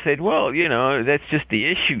lot of people said, well, that's just the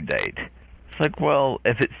issue date. It's like, well,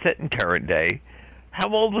 if it's set in current day,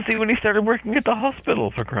 how old was he when he started working at the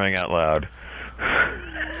hospital, for crying out loud?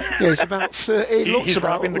 Yeah, he's about 30. He looks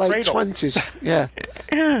about late 20s. Yeah.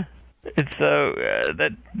 Yeah. And so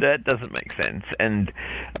that doesn't make sense. And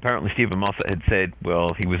apparently Stephen Moffat had said,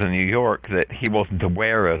 well, he was in New York, that he wasn't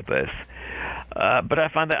aware of this. But I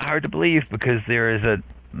find that hard to believe, because there is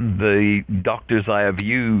the Doctor's Eye of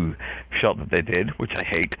View shot that they did, which I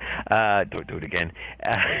hate. Don't do it again.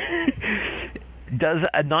 Does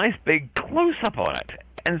a nice big close-up on it.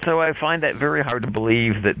 And so I find that very hard to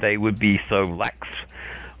believe that they would be so lax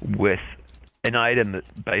with an item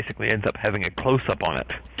that basically ends up having a close-up on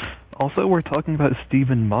it. Also, we're talking about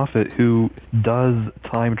Stephen Moffat, who does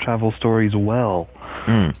time travel stories well.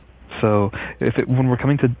 So when we're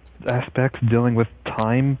coming to aspects dealing with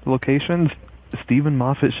time locations, Stephen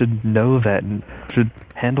Moffat should know that and should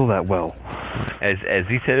handle that well. As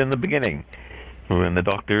he said in the beginning, when the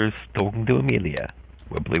Doctor's talking to Amelia,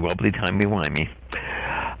 wibbly wobbly timey wimey.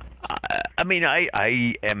 I mean,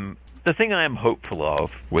 I am, the thing I am hopeful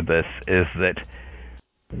of with this is that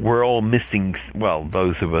we're all missing, well,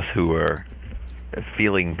 those of us who are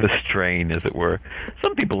feeling the strain, as it were.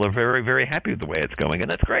 Some people are very, very happy with the way it's going, and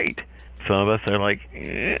that's great. Some of us are like,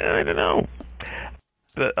 I don't know.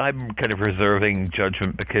 But I'm kind of reserving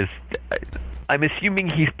judgment, because I'm assuming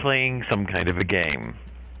he's playing some kind of a game.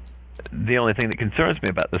 The only thing that concerns me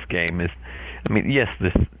about this game is, I mean, yes,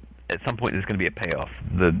 at some point there's going to be a payoff.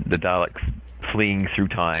 The Daleks fleeing through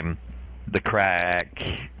time, the crack,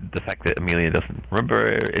 the fact that Amelia doesn't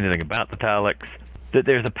remember anything about the Daleks, that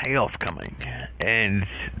there's a payoff coming, and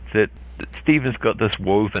that Stephen's got this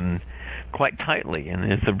woven quite tightly, and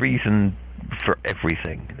there's a reason for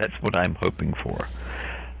everything. That's what I'm hoping for.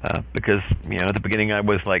 Because, at the beginning I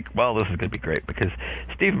was like, well, this is going to be great, because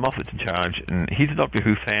Stephen Moffat's in charge, and he's a Doctor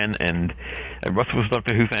Who fan, and Russell was a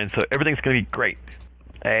Doctor Who fan, so everything's going to be great.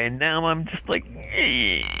 And now I'm just like,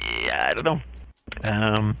 I don't know.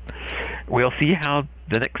 We'll see how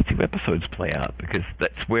the next two episodes play out, because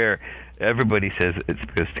that's where everybody says it's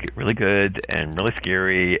supposed to get really good and really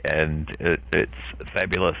scary, and it's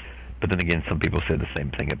fabulous. But then again, some people say the same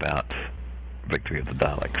thing about Victory of the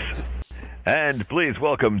Daleks. And please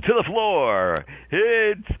welcome to the floor,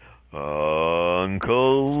 it's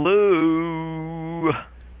Uncle Lou.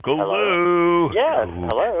 Uncle Lou. Yes,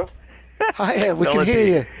 hello. Hi, we can hear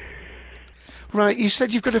you. Right, you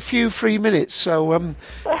said you've got a few free minutes, so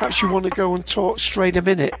perhaps you want to go and talk straight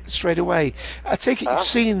away. I take it you've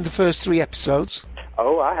seen the first 3 episodes.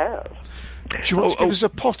 Oh, I have. Do you want to give us a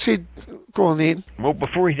potted... Go on, Ian. Well,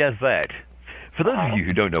 before he does that, for those of you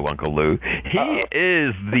who don't know Uncle Lou, he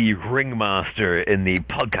is the ringmaster in the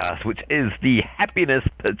podcast, which is the Happiness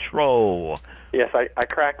Patrol. Yes, I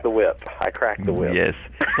crack the whip. Yes,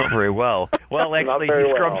 not very well. Well, actually,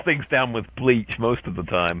 he scrubs things down with bleach most of the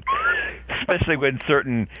time, especially when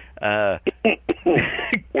certain collective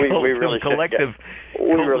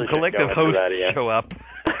hosts show up.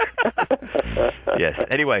 Yes.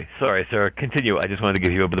 Anyway, sorry, sir. Continue. I just wanted to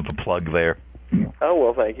give you a bit of a plug there. Oh,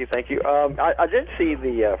 well, thank you. I did see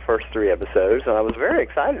the first 3 episodes, and I was very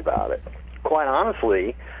excited about it. Quite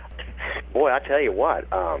honestly, boy, I tell you what,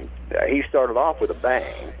 he started off with a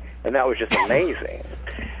bang, and that was just amazing.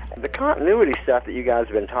 The continuity stuff that you guys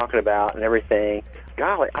have been talking about and everything,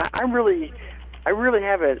 golly, I really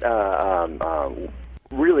haven't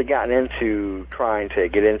really gotten into trying to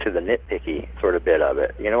get into the nitpicky sort of bit of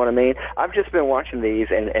it. You know what I mean? I've just been watching these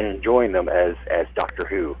and enjoying them as Doctor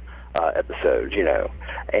Who episodes,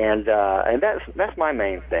 and that's my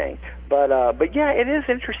main thing. But yeah, it is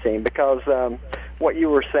interesting, because what you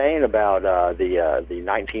were saying about the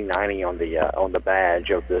 1990 on the badge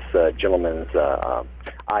of this gentleman's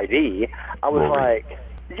ID, I was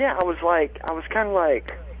kind of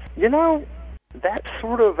like, that's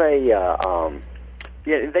sort of a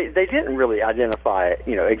they didn't really identify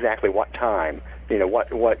exactly what time,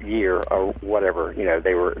 what year or whatever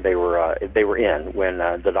they were in when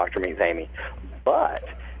the Doctor meets Amy, but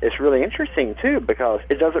it's really interesting too, because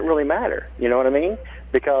it doesn't really matter, you know what I mean?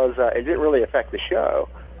 Because it didn't really affect the show,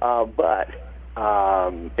 but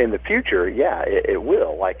in the future, yeah, it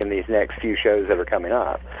will, like in these next few shows that are coming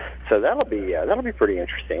up. So that'll be pretty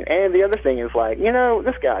interesting. And the other thing is, like,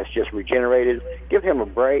 this guy's just regenerated. Give him a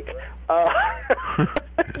break. You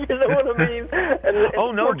know what I mean?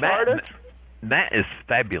 And Matt is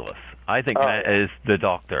fabulous. I think Matt is the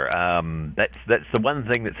Doctor. That's the one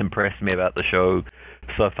thing that's impressed me about the show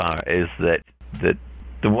so far is that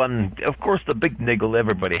the one, of course, the big niggle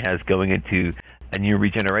everybody has going into a new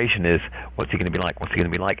regeneration is what's he going to be like? What's he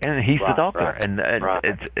going to be like? And he's the Doctor, and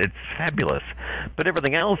it's fabulous. But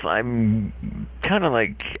everything else, I'm kind of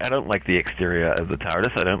like, I don't like the exterior of the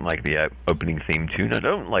TARDIS. I don't like the opening theme tune. I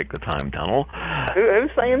don't like the time tunnel.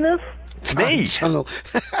 Who's saying this? Me. Tunnel.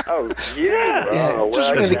 Oh, yeah. It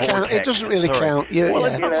doesn't really count. It doesn't really count. Well,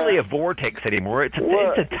 it's not really a vortex anymore. It's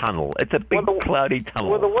a tunnel. It's a big cloudy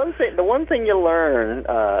tunnel. Well, the one thing you learn,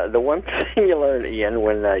 Ian,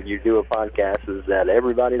 when you do a podcast is that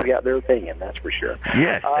everybody's got their opinion. That's for sure.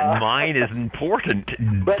 Yes, and mine is important.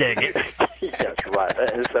 Dang it. Yes, right.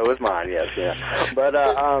 And so is mine. Yes, yeah. But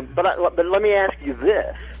let me ask you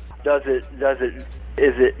this: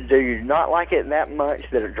 do you not like it that much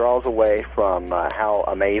that it draws away from how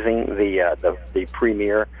amazing the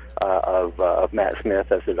premiere of Matt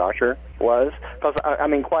Smith as the Doctor was? Because I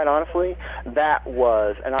mean, quite honestly, that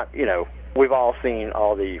was, and we've all seen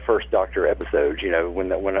all the first Doctor episodes,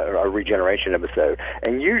 when a regeneration episode,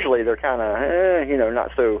 and usually they're kind of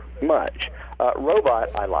not so much.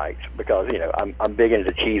 Robot I liked because I'm big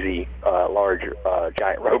into cheesy large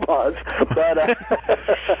giant robots, but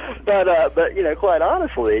quite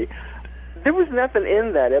honestly, there was nothing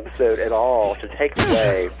in that episode at all to take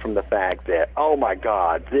away from the fact that, oh my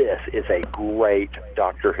God, this is a great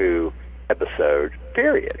Doctor Who episode.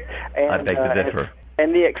 Period. And, I beg to differ.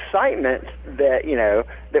 And the excitement that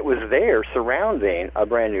that was there surrounding a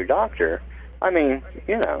brand new Doctor, I mean,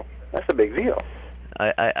 that's a big deal.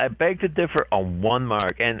 I beg to differ on one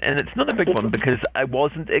mark, and it's not a big one because I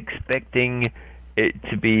wasn't expecting it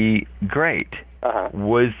to be great.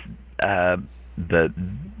 Was the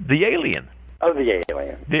alien? Oh, the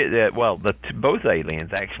alien. Both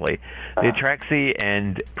aliens actually, the Atraxi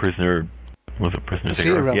and Prisoner. Was it Prisoner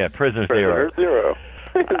Zero? Yeah, Prisoner Zero.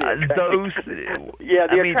 Those,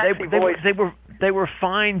 they were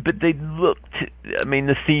fine, but they looked. I mean,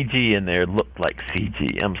 the CG in there looked like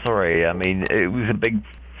CG. I'm sorry. I mean, it was a big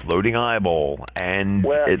floating eyeball, and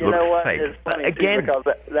it looked fake. It's funny again, because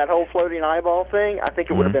that whole floating eyeball thing, I think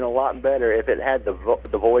it would have been a lot better if it had the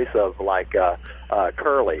voice of like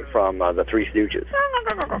Curly from the Three Stooges.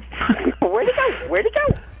 Where'd it go?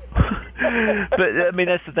 But I mean,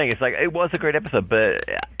 that's the thing. It's like it was a great episode, but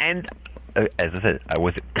as I said, I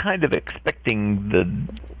was kind of expecting the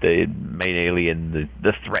main alien,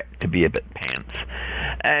 the threat, to be a bit pants,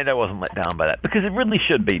 and I wasn't let down by that because it really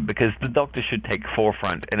should be. Because the Doctor should take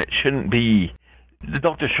forefront, and it shouldn't be. The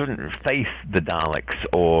Doctor shouldn't face the Daleks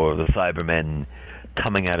or the Cybermen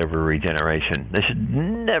coming out of a regeneration. They should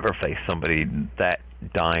never face somebody that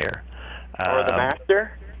dire. Or the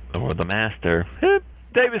Master. Or the Master.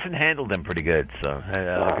 Davison handled them pretty good, so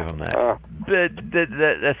I'll give him that. But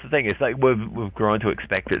that's the thing. It's like we've grown to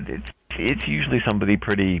expect it. It's usually somebody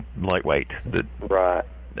pretty lightweight. Right.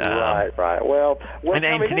 Well, and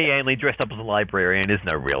Anthony Ainley dressed up as a librarian is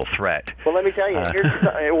no real threat. Well, let me tell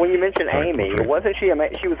you. When you mentioned Amy, wasn't she?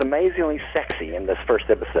 She was amazingly sexy in this first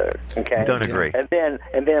episode. Okay. Don't agree. And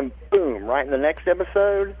then boom! Right in the next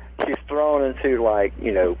episode, she's thrown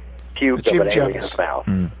into pubes of an alien's mouth.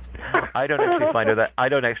 I don't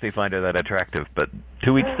actually find her that attractive, but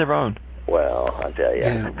to each their own. Well, I tell you.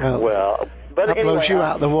 Yeah, but that anyway, blows you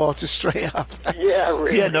out of the water straight up. Yeah,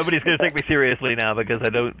 really. Yeah, nobody's going to take me seriously now because I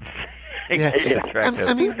don't think she's attractive.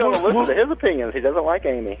 I mean, he's going to listen to his opinions. He doesn't like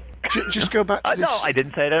Amy. Just go back to this. No, I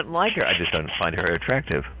didn't say I don't like her. I just don't find her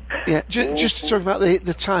attractive. Yeah, just to talk about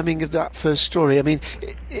the timing of that first story. I mean,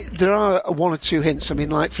 there are one or two hints. I mean,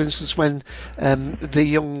 like for instance, when the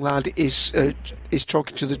young lad is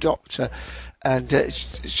talking to the Doctor, and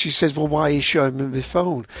she says, "Well, why are you showing me the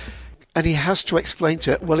phone?" And he has to explain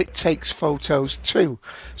to her, well, it takes photos too.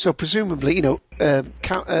 So presumably,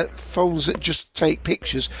 phones that just take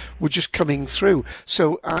pictures were just coming through.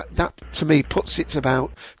 So that, to me, puts it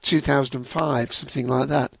about 2005, something like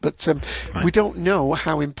that. But we don't know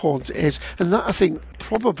how important it is. And that, I think,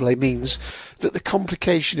 probably means that the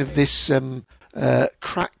complication of this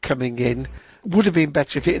crack coming in would have been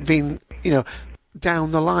better if it had been,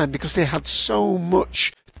 down the line, because they had so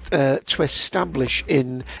much to establish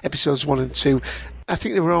in episodes 1 and 2. I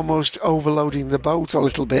think they were almost overloading the boat a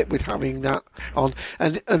little bit with having that on,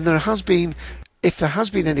 and there has been if there has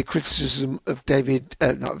been any criticism of David,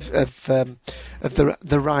 of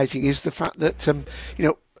the writing, is the fact that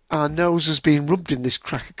our nose has been rubbed in this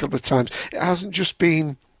crack a couple of times. It hasn't just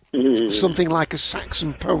been something like a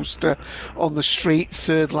Saxon poster on the street,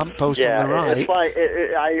 third lamppost on the right. It's like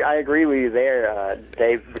I agree with you there,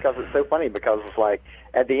 Dave, because it's so funny. Because it's like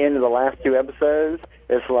at the end of the last 2 episodes,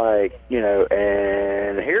 it's like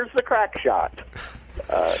and here's the crack shot.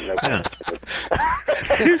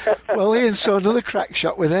 Well, Ian saw another crack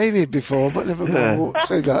shot with Amy before, but never mind. Won't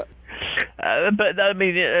say that. But I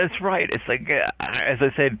mean, it's right. It's like, as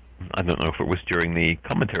I said, I don't know if it was during the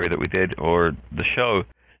commentary that we did or the show,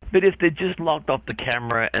 but if they just locked off the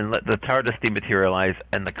camera and let the TARDIS dematerialize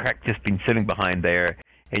and the crack just been sitting behind there,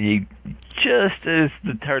 and you just as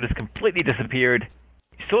the TARDIS completely disappeared,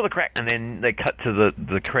 you saw the crack and then they cut to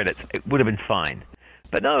the credits, it would have been fine.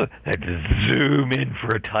 But no, they had to zoom in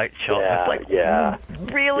for a tight shot. Yeah, it's like,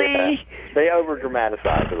 really? Yeah. They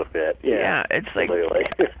over-dramatize it a bit. Yeah, it's like...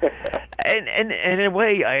 and in a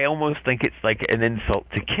way, I almost think it's like an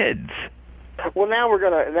insult to kids. Well, now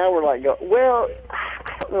we're like, well,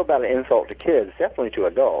 I don't know about an insult to kids. Definitely to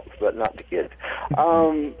adults, but not to kids.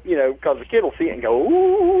 Because the kid will see it and go,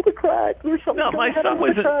 ooh, the crack. There's something. No,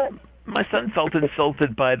 my son felt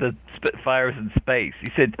insulted by the Spitfires in space. He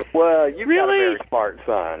said, well, you've got a really? very smart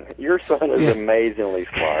son. Your son is amazingly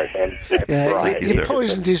smart and bright. You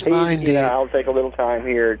poisoned his mind. I'll take a little time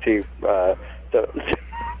here to what a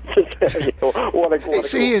it's cool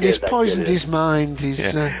Ian. kid He's that poisoned kid is. his mind.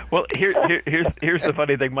 Well, here's the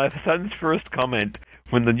funny thing. My son's first comment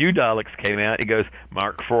when the new Daleks came out, he goes,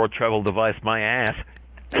 Mark IV travel device, my ass.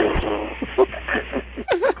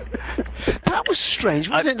 That was strange,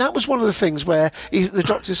 wasn't it? That was one of the things where the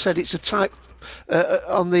Doctor said it's a type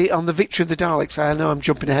on the Victory of the Daleks. I know I'm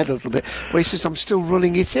jumping ahead a little bit, where he says I'm still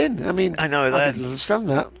running it in. I mean, I know that. I didn't understand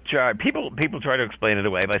that. Sure, people try to explain it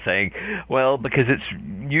away by saying, well, because it's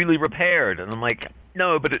newly repaired, and I'm like,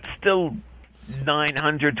 no, but it's still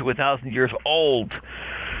 900 to 1,000 years old.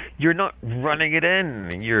 You're not running it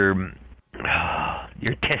in. You're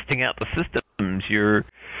testing out the systems. You're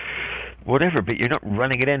whatever, but you're not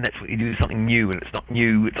running it in. That's what you do, something new, and it's not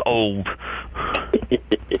new, it's old.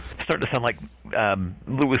 It's starting to sound like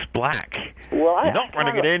Lewis Black. Well, you're not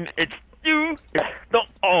running it in, it's new, it's not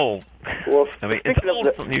old. Well, I mean, it's old,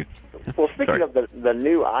 it's not new. Well, speaking of the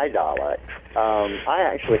new iDaleks, I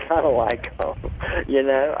actually kind of like them.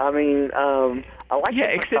 I mean, I like them. Yeah,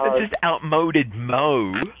 except it's just outmoded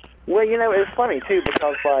Mo. Well, it's funny too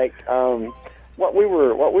because like what we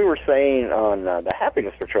were saying on the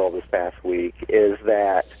Happiness Patrol this past week is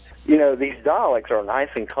that these Daleks are nice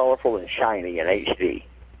and colorful and shiny in HD,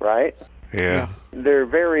 right? Yeah. They're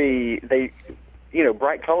bright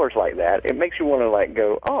colors like that. It makes you want to like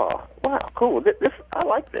go, oh wow, cool. This I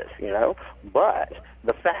like this, But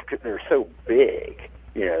the fact that they're so big,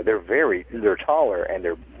 they're taller and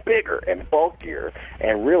they're bigger and bulkier,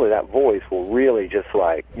 and really that voice will really just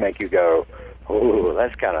like make you go, ooh,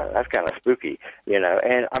 that's kind of spooky,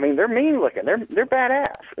 And I mean, they're mean looking. They're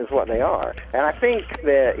badass, is what they are. And I think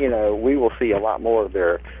that we will see a lot more of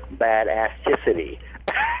their badassicity.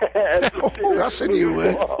 Oh, that's a new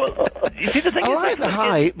word. I like the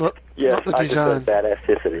height, but not the design.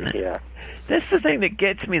 Badassicity, yeah. That's the thing that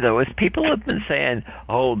gets me, though, is people have been saying,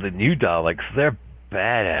 oh, the new Daleks, they're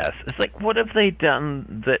badass. It's like, what have they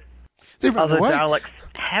done that other Daleks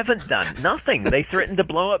haven't done? Nothing. They threatened to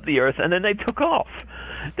blow up the Earth, and then they took off.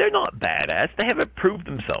 They're not badass. They haven't proved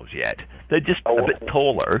themselves yet. They're just a bit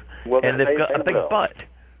taller, and they've got a big butt.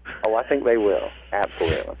 Oh, I think they will.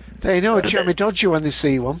 Absolutely. They know a Jeremy Dodger when they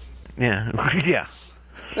see one. Yeah. Yeah.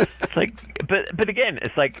 It's like, but again,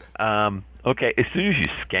 it's like, okay, as soon as you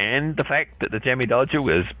scan the fact that the Jemmy Dodger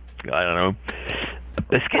was, I don't know, a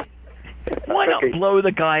biscuit, why not blow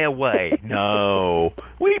the guy away? No.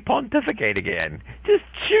 We pontificate again. Just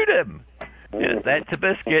shoot him. Yeah, that's a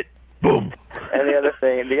biscuit. Boom. And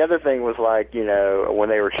the other thing was like, when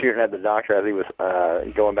they were shooting at the Doctor as he was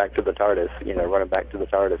going back to the TARDIS, running back to the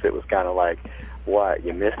TARDIS, it was kind of like, what,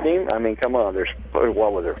 you missed him? I mean, come on,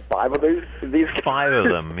 what was there, 5 of these? 5 of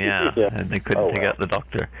them, yeah. Yeah. And they couldn't take out the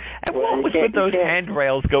Doctor. And what was with those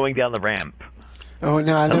handrails going down the ramp? Oh,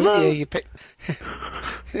 no, I know. Yeah, you pick... So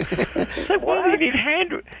why do you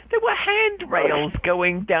need there were handrails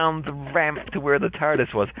going down the ramp to where the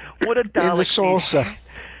TARDIS was. What a Dalek in the saucer.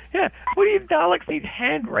 Yeah, what do you Daleks need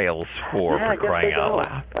handrails for crying out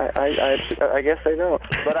loud? I guess they don't.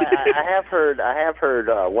 But I have heard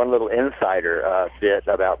one little insider bit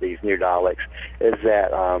about these new Daleks is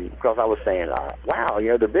that because I was saying, wow,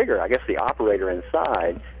 they're bigger. I guess the operator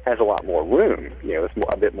inside has a lot more room. It's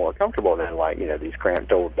a bit more comfortable than these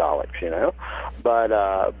cramped old Daleks. But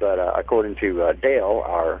according to Dale,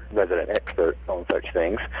 our resident expert on such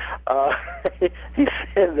things, he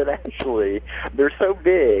said that actually they're so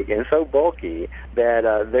big and so bulky that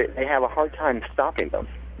they have a hard time stopping them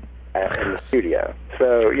in the studio.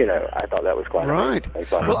 So, I thought that was quite right.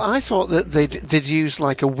 amazing. Well, I thought that they'd use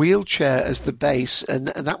like a wheelchair as the base, and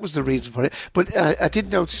that was the reason for it. But I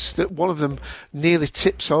did notice that one of them nearly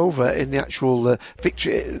tips over in the actual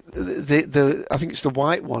picture. I think it's the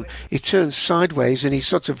white one. He turns sideways and he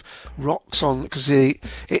sort of rocks on because they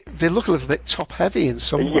look a little bit top heavy in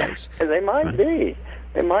some ways. They might be.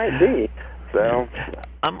 They might be. So.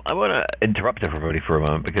 I want to interrupt everybody for a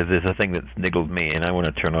moment because there's a thing that's niggled me, and I want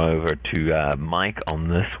to turn over to Mike on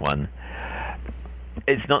this one.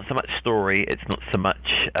 It's not so much story, it's not so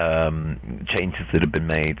much changes that have been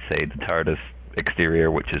made, say the TARDIS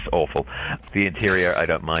exterior, which is awful. The interior, I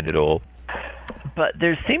don't mind at all. But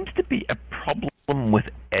there seems to be a problem with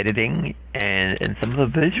editing and some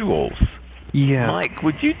of the visuals. Yeah. Mike,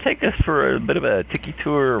 would you take us for a bit of a tiki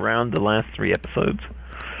tour around the last 3 episodes?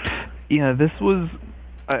 Yeah, this was...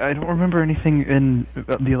 I don't remember anything in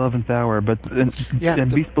the 11th hour, but in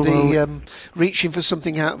Beast Below... reaching for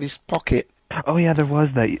something out of his pocket. Oh, yeah, there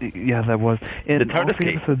was that. Yeah, that was. In all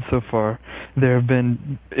 3 episodes so far, there have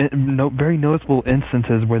been very noticeable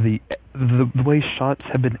instances where the way shots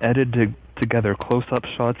have been edited together, close-up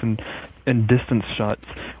shots and distance shots,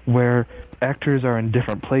 where actors are in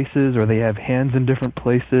different places or they have hands in different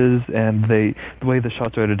places, and the way the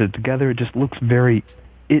shots are edited together, it just looks very...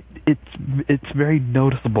 It's very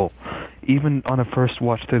noticeable, even on a first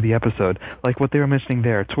watch through the episode. Like what they were mentioning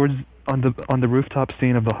there, on the rooftop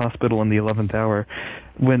scene of the hospital in the 11th hour,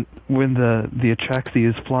 when the Atraxi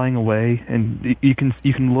is flying away, and you can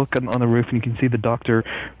look on the roof and you can see the Doctor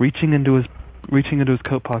reaching into his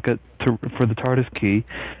coat pocket for the TARDIS key,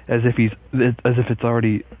 as if it's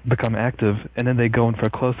already become active, and then they go in for a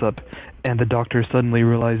close up, and the Doctor suddenly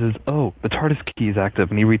realizes, oh, the TARDIS key is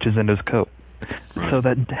active, and he reaches into his coat. So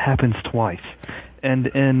that happens twice. And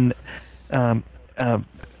in The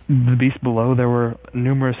Beast Below, there were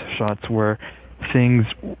numerous shots where things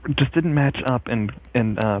just didn't match up in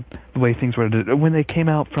the way things were. When they came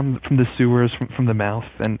out from the sewers, from the mouth,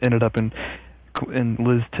 and ended up in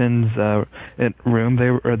Liz Tin's room,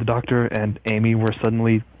 the Doctor and Amy were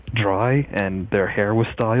suddenly dry, and their hair was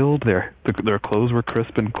styled, their clothes were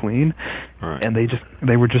crisp and clean, right. And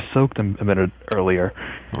they were just soaked a minute earlier.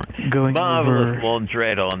 Right. Going marvelous over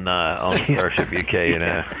laundrette on Starship UK,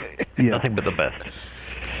 nothing but the best.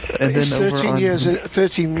 And it's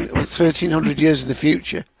 1300 years in the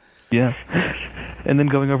future. Yeah. And then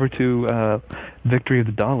going over to Victory of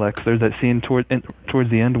the Daleks, there's that scene towards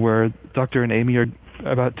the end where Doctor and Amy are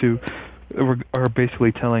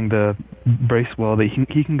basically telling the Bracewell that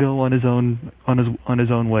he can go on his own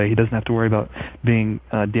way. He doesn't have to worry about being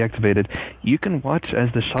deactivated. You can watch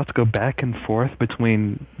as the shots go back and forth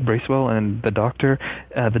between Bracewell and the Doctor.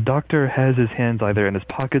 The Doctor has his hands either in his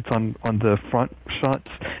pockets on the front shots,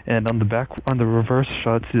 and on the reverse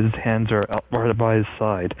shots, his hands are right by his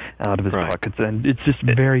side, out of his pockets, and it's just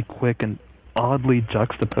very quick and oddly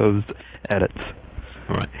juxtaposed edits.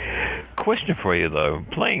 Right. Question for you, though.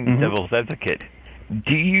 Playing devil's advocate,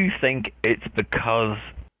 do you think it's because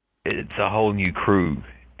it's a whole new crew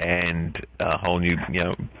and a whole new,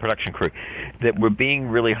 production crew that we're being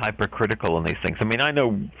really hypercritical on these things? I mean, I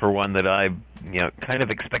know, for one, that I, kind of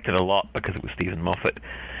expected a lot because it was Stephen Moffat,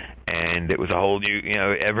 and it was a whole new,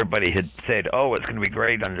 everybody had said, oh, it's going to be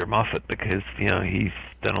great under Moffat because, he's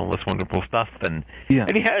done all this wonderful stuff, and he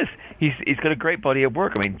has. He's got a great body of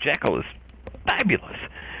work. I mean, Jekyll is fabulous.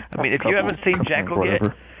 I mean, if you haven't seen Jekyll yet,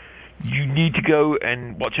 you need to go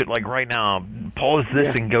and watch it like right now. Pause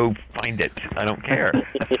this and go find it. I don't care.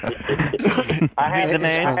 I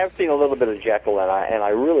have seen a little bit of Jekyll, and I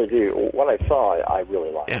really do. What I saw, I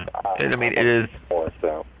really liked. Yeah. I mean, it is.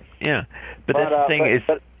 Yeah, but that's the thing is,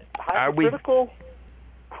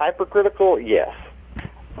 hypercritical? Yes.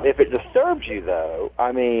 If it disturbs you, though,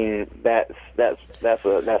 I mean, that's a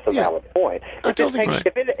valid point.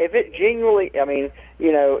 If it genuinely, I mean,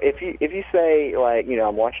 if you say, like,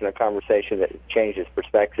 I'm watching a conversation that changes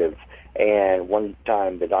perspectives, and one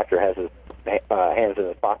time the Doctor has his hands in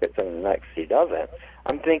his pockets and the next he doesn't,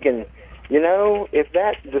 I'm thinking, if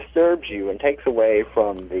that disturbs you and takes away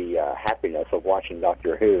from the happiness of watching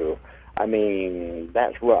Doctor Who, I mean,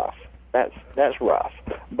 that's rough. That's rough.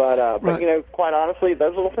 But you know, quite honestly,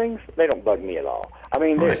 those little things, they don't bug me at all. I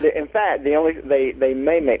mean, in fact, they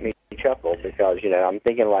may make me chuckle because, you know, I'm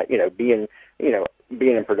thinking like, you know, being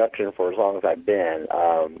in production for as long as I've been,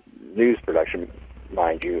 news production,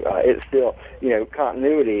 mind you, it's still, you know,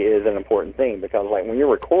 continuity is an important thing because, like, when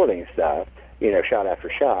you're recording stuff, you know, shot after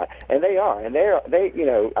shot, and they, you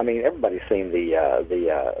know, I mean, everybody's seen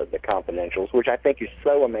the confidentials, which I think is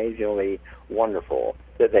so amazingly wonderful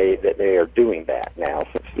that they are doing that now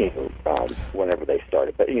since, you know, whenever they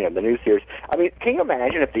started. But, you know, the new series, I mean, can you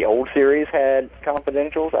imagine if the old series had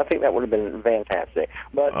confidentials? I think that would have been fantastic.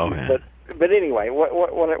 But but anyway,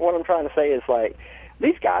 what I'm trying to say is, like,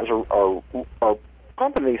 these guys are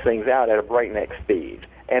pumping these things out at a breakneck speed.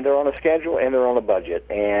 And they're on a schedule, and they're on a budget,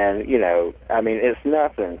 and, you know, I mean, it's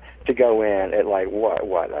nothing to go in at, like,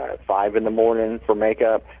 5 in the morning for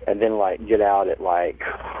makeup, and then, like, get out at, like,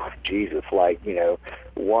 Jesus, like, you know,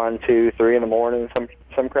 1, 2, 3 in the morning,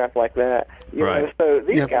 some crap like that. You know, so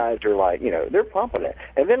these guys are, like, you know, they're pumping it.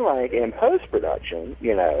 And then, like, in post-production,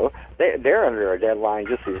 you know, they're under a deadline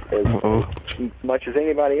just as much as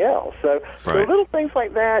anybody else. So little things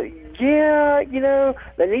like that, yeah, you know,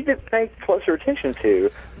 they need to pay closer attention to.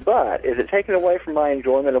 But is it taken away from my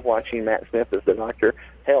enjoyment of watching Matt Smith as the Doctor?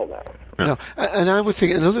 Hell no. No, and I would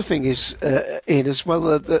think another thing is, Ian, as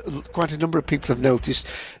well, that quite a number of people have noticed,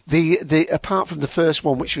 the apart from the first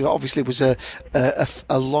one, which obviously was a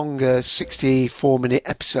longer 64-minute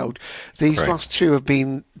episode, these last two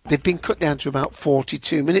they've been cut down to about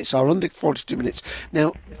 42 minutes or under 42 minutes.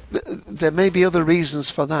 Now, there may be other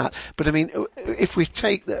reasons for that, but I mean, if we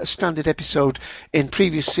take a standard episode in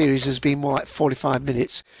previous series has been more like 45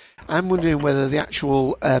 minutes, I'm wondering whether the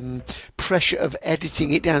actual pressure of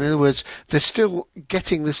editing it down, in other words, they're still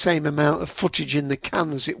getting the same amount of footage in the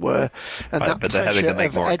can, as it were, and that but they're having to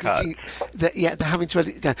make more editing, they're having to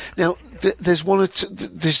edit it down. Now, there's one or two,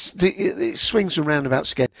 it swings and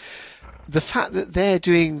roundabouts again. The fact that they're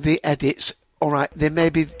doing the edits, all right, there may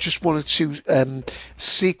be just one or two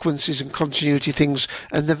sequences and continuity things,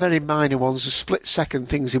 and the very minor ones, the split-second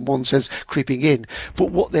things in one sense creeping in.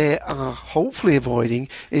 But what they are hopefully avoiding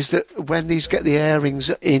is that when these get the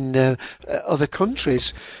airings in other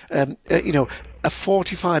countries, you know, a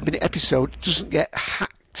 45-minute episode doesn't get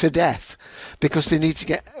hacked to death because they need to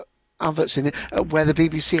get adverts in it where the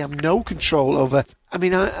BBC have no control over. I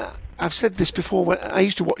mean, I've said this before. When I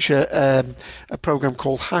used to watch a program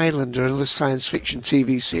called Highlander, another science fiction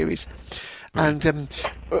TV series, and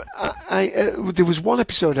there was one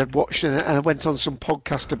episode I'd watched, and I went on some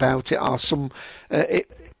podcast about it, or some.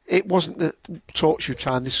 It wasn't the talk show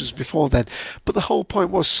time. This was before then, but the whole point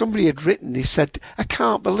was somebody had written. He said, "I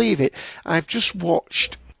can't believe it. I've just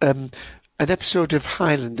watched an episode of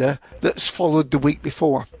Highlander that's followed the week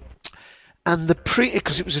before." And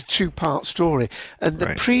because it was a 2-part story, and the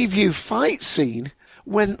preview fight scene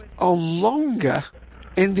went on longer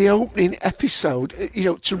in the opening episode, you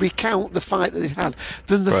know, to recount the fight that it had,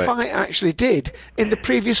 than the fight actually did in the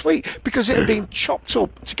previous week, because it had been chopped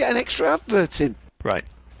up to get an extra advert in. Right,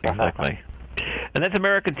 exactly. And that's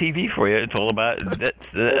American TV for you. It's all about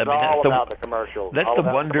about the commercials. That's the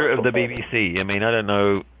wonder of the BBC. I mean, I don't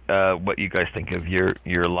know what you guys think of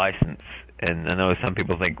your license. And I know some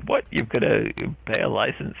people think, what, you've got to pay a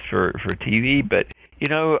license for TV? But, you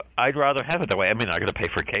know, I'd rather have it that way. I mean, I got to pay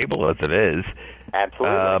for cable as it is.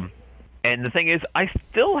 Absolutely. And the thing is, I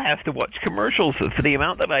still have to watch commercials for the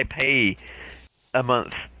amount that I pay a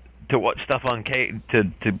month to watch stuff on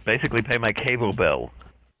to basically pay my cable bill.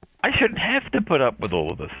 I shouldn't have to put up with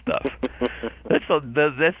all of this stuff. That's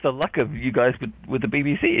the luck of you guys with the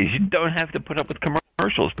BBC, is you don't have to put up with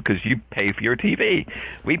commercials because you pay for your TV.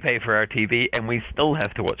 We pay for our TV, and we still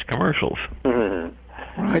have to watch commercials.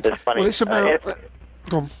 Mm-hmm. Right. It's funny. Well, it's about...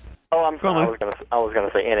 Go on. Oh, I'm sorry. I was going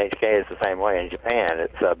to say NHK is the same way in Japan.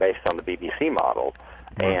 It's based on the BBC model,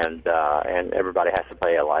 and everybody has to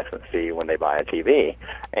pay a license fee when they buy a TV.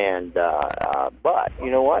 And but you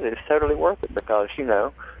know what? It's totally worth it because, you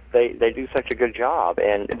know, they do such a good job,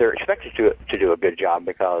 and they're expected to do a good job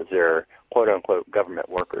because they're quote unquote government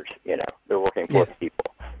workers. You know, they're working for the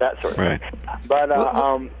people, that sort of thing. But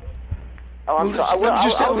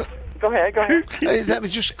Go ahead. That was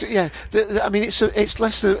just I mean, it's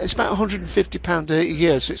less than, it's about £150 a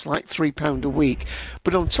year, so it's like £3 a week.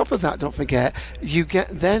 But on top of that, don't forget, you get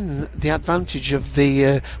then the advantage of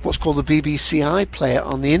the what's called the BBC iPlayer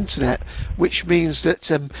on the internet, which means that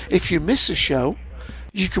if you miss a show,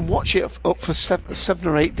 you can watch it up for 7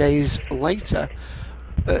 or 8 days later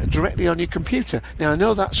directly on your computer. Now, I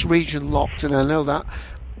know that's region locked, and I know that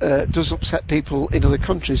does upset people in other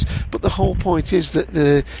countries. But the whole point is that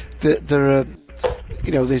there are,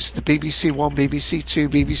 there's the BBC One, BBC Two,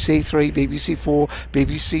 BBC Three, BBC Four,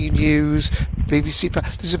 BBC News, BBC.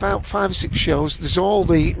 There's about 5 or 6 shows. There's all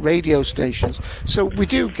the radio stations, so we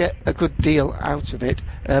do get a good deal out of it.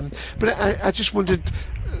 But I just wondered,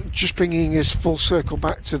 just bringing us full circle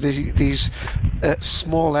back to these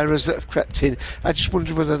small errors that have crept in, I just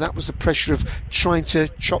wondered whether that was the pressure of trying to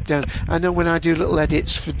chop down. I know when I do little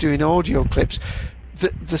edits for doing audio clips,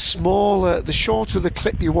 the smaller, the shorter the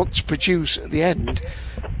clip you want to produce at the end,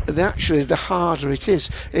 the harder it is.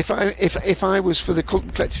 If I was for the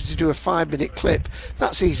Cultum Collective to do a 5-minute clip,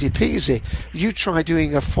 that's easy peasy. You try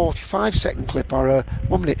doing a 45-second clip or a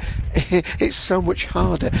 1 minute, it's so much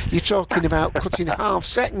harder. You're talking about cutting half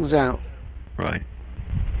seconds out. Right.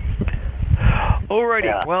 Alrighty.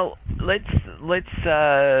 Yeah. Well, let's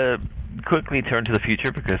quickly turn to the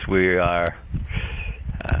future, because we are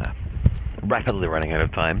rapidly running out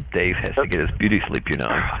of time. Dave has to get his beauty sleep, The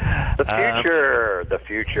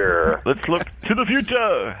future. Let's look to the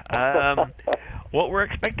future. What we're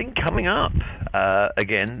expecting coming up.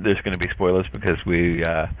 Again, there's going to be spoilers because we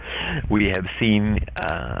have seen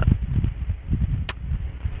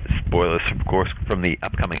spoilers, of course, from the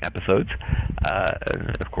upcoming episodes.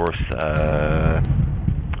 Of course,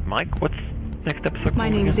 Mike, what's next episode? My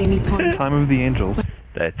name is Amy Pond. Time of the Angels.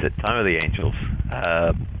 That's it. Time of the Angels.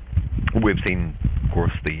 We've seen, of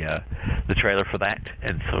course, the trailer for that,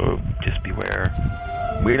 and so just beware.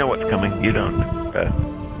 We know what's coming. You don't.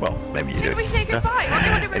 Well, maybe you do. Should we say goodbye?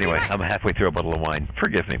 Anyway, I'm halfway through a bottle of wine.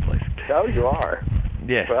 Forgive me, please. Oh, you are.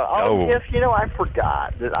 Yes. Well, yes, I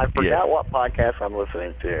forgot. I forgot what podcast I'm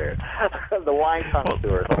listening to. The Wine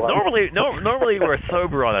Connoisseurs. Normally we're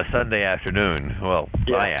sober on a Sunday afternoon. Well,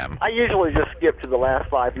 yeah. I am. I usually just skip to the last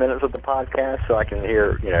 5 minutes of the podcast so I can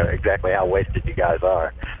hear, exactly how wasted you guys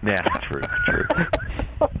are. Yeah, true.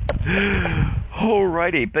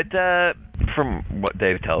 Alrighty, but from what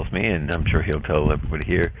Dave tells me, and I'm sure he'll tell everybody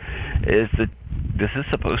here, is that this is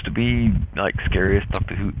supposed to be like scariest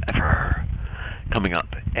Doctor Who ever coming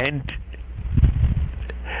up, and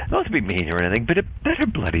not to be mean or anything, but it better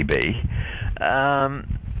bloody be. Return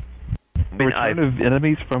of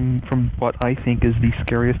Enemies from what I think is the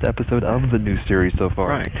scariest episode of the new series so far.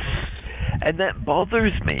 Right. And that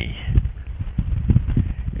bothers me,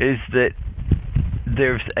 is that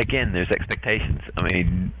there's expectations. I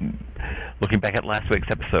mean, looking back at last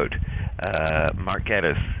week's episode, Mark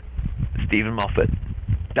Gatiss, Stephen Moffat,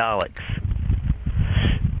 Daleks,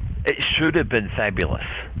 it should have been fabulous.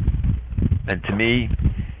 And to me,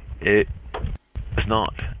 it was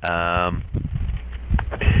not.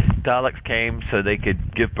 Daleks came so they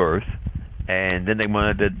could give birth, and then they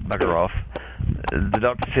wanted to bugger off. The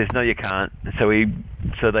doctor says, no, you can't. So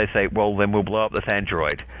they say, well, then we'll blow up this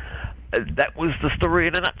android. That was the story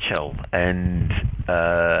in a nutshell, and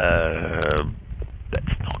that's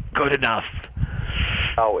not good enough.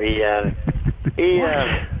 Oh, Ian,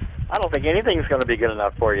 I don't think anything's going to be good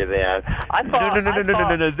enough for you then.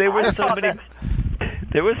 No. There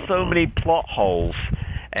were so many plot holes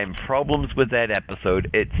and problems with that episode.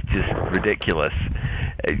 It's just ridiculous.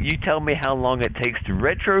 You tell me how long it takes to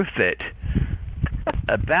retrofit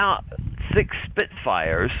about 6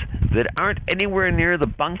 Spitfires that aren't anywhere near the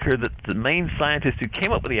bunker that the main scientist who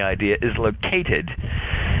came up with the idea is located.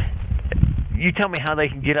 You tell me how they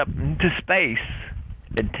can get up into space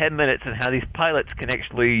in 10 minutes, and how these pilots can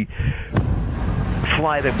actually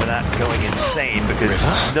fly them without going insane, because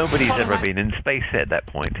nobody's ever been in space at that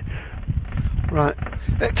point. Right.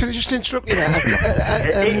 Can I just interrupt you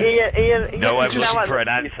there? Ian, no, I'm looking for an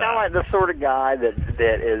answer. You sound like the sort of guy that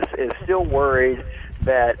is still worried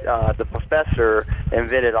that the professor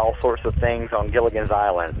invented all sorts of things on Gilligan's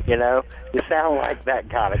Island. You sound like that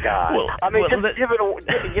kind of guy. Give it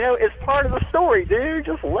it's part of the story, dude.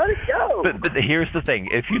 Just let it go. But here's the thing: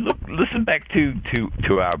 if you listen back to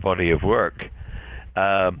our body of work,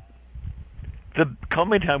 the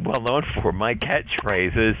comment I'm well known for, my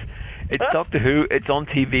catchphrase is, "It's Doctor Who. It's on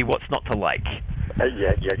TV. What's not to like?"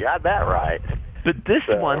 Yeah, you got that right. But this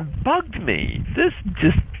one bugged me. This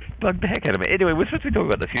just bugged the heck out of me. Anyway, we're supposed to be talking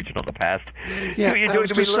about the future, not the past. Yeah, see what you're doing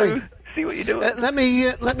to me, Lou? See what you're doing? Let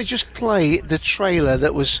me just play the trailer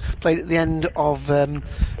that was played at the end of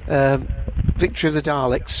Victory of the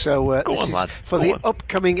Daleks. So Go on, lad. For the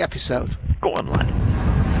upcoming episode. Go on, lad.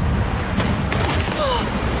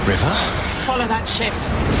 River? Follow that ship.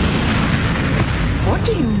 What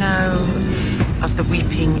do you know of the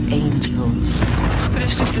Weeping Angels? But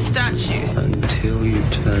it's just a statue. Until you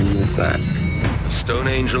turn your back. A stone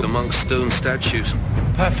angel amongst stone statues.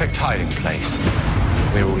 Perfect hiding place.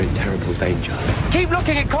 We're all in terrible danger. Keep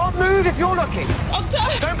looking, it can't move if you're looking.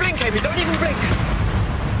 Don't blink, Amy, don't even blink.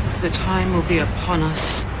 The time will be upon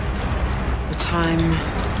us. The time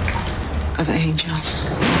of angels.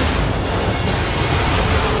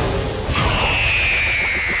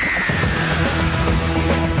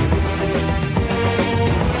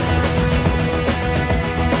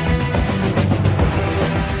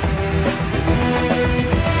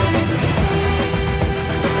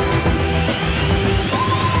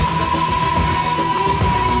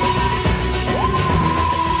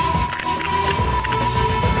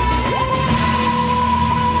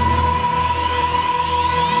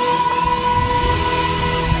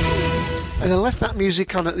 And I left that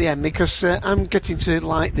music on at the end because I'm getting to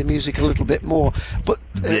like the music a little bit more. But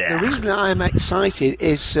the reason that I'm excited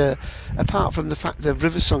is, apart from the fact of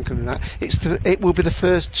River Song coming out, it will be the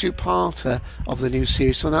first two-parter of the new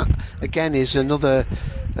series. So that, again, is another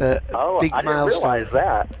big milestone. I didn't realize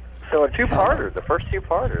that. So a two-parter, the first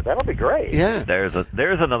two-parter, that'll be great. Yeah. There's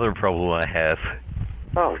another problem I have.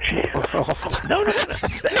 Oh, jeez. No.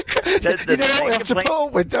 You know what we have to put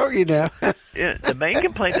up with, don't you now? Yeah, the main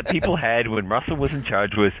complaint that people had when Russell was in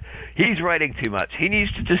charge was he's writing too much. He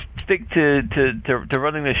needs to just stick to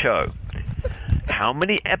running the show. How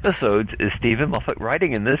many episodes is Stephen Moffat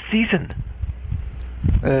writing in this season?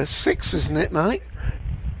 6, isn't it, Mike?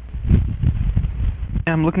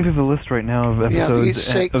 I'm looking through the list right now of Yeah, I think episodes it's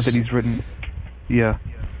 6. that he's written. Yeah.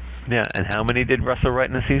 Yeah, and how many did Russell write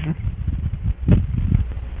in a season?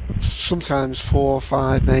 Sometimes 4 or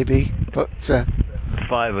 5, maybe, but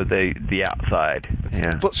 5 of the outside.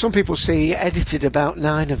 Yeah. But some people say he edited about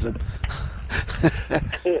 9 of them.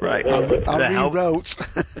 Right. I rewrote.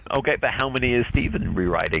 Okay, but how many is Stephen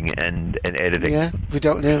rewriting and editing? Yeah, we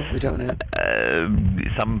don't know.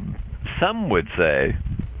 Some would say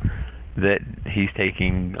that he's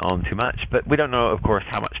taking on too much, but we don't know, of course,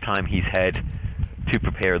 how much time he's had to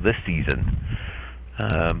prepare this season.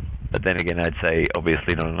 But then again, I'd say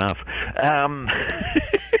obviously not enough. I'm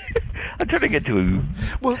turning into.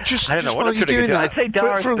 Well, just I don't know just what while I'm you're turning doing into. that, I'd say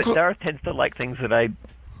Darth, but Darth tends to like things that I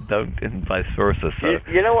don't, and vice versa. So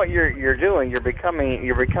You know what you're doing? You're becoming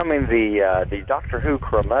the Doctor Who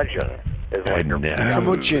curmudgeon. Is what you're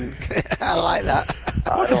curmudgeon. I like that. It's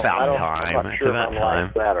about time. I'm not sure if I'm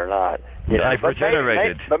like that or not. I've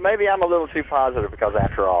regenerated. But maybe I'm a little too positive because,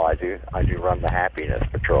 after all, I do run the Happiness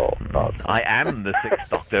Patrol. I am the 6th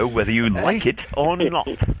Doctor, whether you like it or not.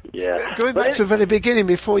 Yeah. Going back to the very beginning,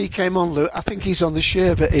 before you came on, Luke, I think he's on the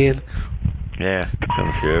sherbet, Ian. Yeah, he's on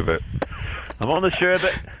the sherbet. I'm on the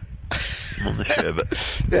sherbet.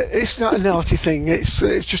 It's not a naughty thing. It's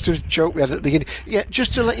just a joke we had at the beginning. Yeah,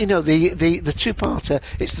 just to let you know, the two-parter,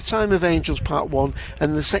 it's The Time of Angels Part 1,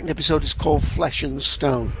 and the second episode is called Flesh and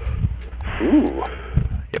Stone. Ooh.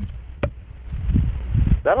 Yep.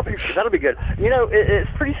 That'll be good. You know, it's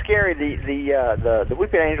pretty scary. The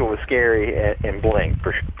Weeping Angel was scary in Blink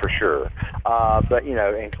for sure. But you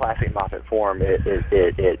know, in classic Moffat form, it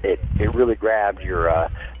really grabbed your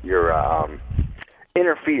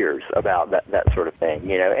inner fears about that sort of thing.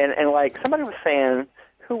 You know, and like somebody was saying,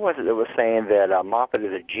 who was it that was saying that Moffat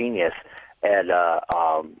is a genius at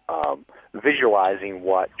visualizing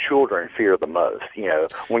what children fear the most. You know,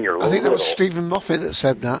 when you're little. I think that was Stephen Moffat that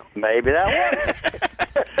said that. Maybe that was.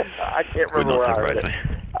 I can't remember where I heard it.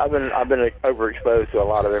 I've been overexposed to a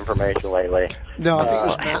lot of information lately. No, I think it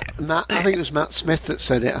was Matt. I think it was Matt Smith that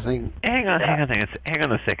said it. I think. Hang on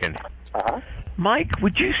a second. Mike,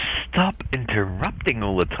 would you stop interrupting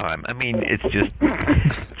all the time? I mean, it's just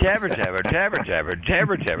jabber.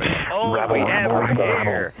 Oh, we ever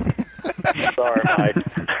hear. Sorry, Mike.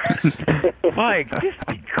 Mike, just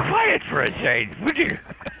be quiet for a change, would you?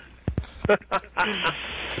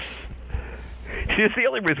 See, it's the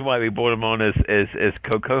only reason why we brought him on as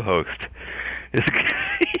co-host. It's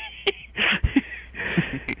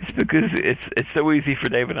because it's so easy for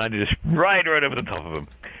Dave and I to just ride right over the top of him.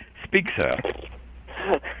 Speak, sir.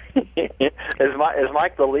 Is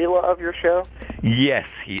Mike the Leela of your show? Yes,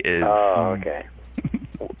 he is. Oh, okay.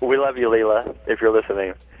 We love you, Leela, if you're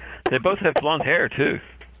listening. They both have blonde hair, too.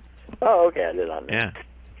 Oh, okay, I did not know. Yeah.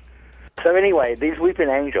 So anyway, these Weeping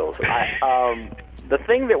Angels, the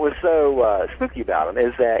thing that was so spooky about them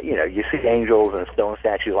is that, you know, you see angels and stone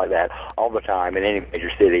statues like that all the time in any major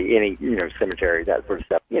city, any, you know, cemetery, that sort of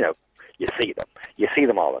stuff. You know, you see them. You see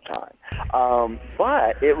them all the time.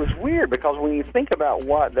 But it was weird because when you think about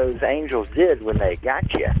what those angels did when they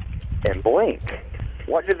got you in Blink,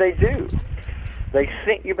 what did they do? They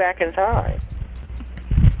sent you back in time.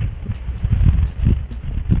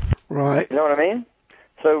 Right. You know what I mean?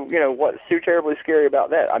 So, you know, what's too terribly scary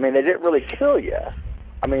about that? I mean, they didn't really kill you,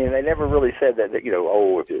 I mean, they never really said that if it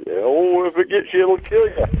gets you, it'll kill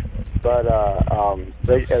you. But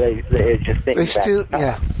they just think They still,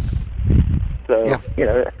 yeah. So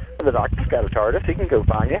the doctor's got a TARDIS. He can go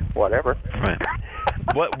find you, whatever. Right.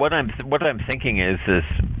 What I'm thinking is,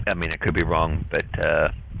 I mean, it could be wrong, but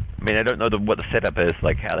I mean, I don't know what the setup is,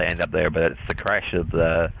 like how they end up there, but it's the crash of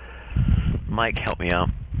the. Mike, help me out.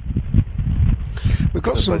 We've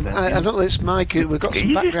got some. I don't know. It's Mike. We've got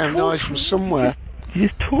some background noise from somewhere. You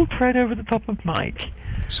just talked right over the top of Mike.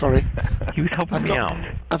 Sorry. He was helping me out.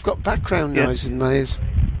 I've got background noise in my ears.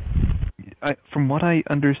 From what I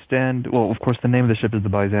understand, well, of course, the name of the ship is the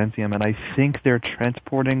Byzantium, and I think they're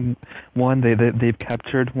transporting one. They've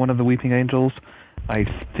captured one of the Weeping Angels. I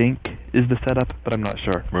think is the setup, but I'm not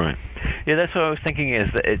sure. Right. Yeah, that's what I was thinking. Is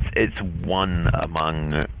that it's one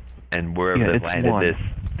among, and wherever they've landed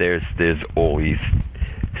this, there's all these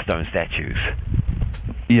stone statues.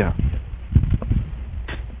 Yeah.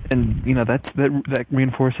 And that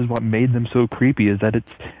reinforces what made them so creepy. Is that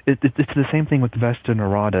it's the same thing with Vesta and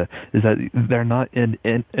Arata. Is that they're not in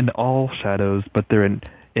all shadows, but they're in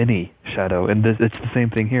any shadow. And it's the same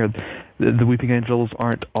thing here. The Weeping Angels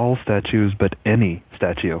aren't all statues, but any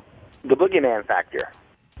statue. The boogeyman factor.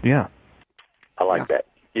 Yeah. I like that.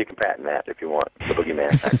 You can patent that if you want. The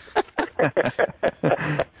boogeyman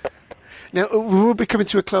factor. Now, we will be coming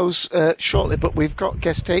to a close shortly, but we've got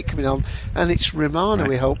guest 8 coming on, and it's Romana,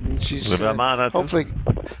 we hope. And she's hopefully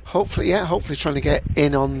trying to get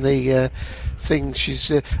in on the thing.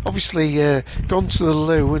 She's obviously gone to the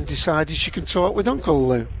loo and decided she can talk with Uncle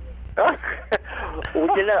Lou. Well,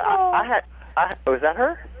 was that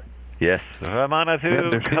her? Yes, Romana too.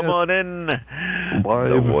 Come on in. Live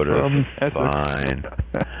the water's from fine.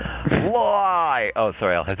 Why? Oh,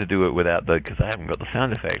 sorry. I'll have to do it without because I haven't got the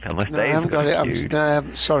sound effect. Unless I haven't got it.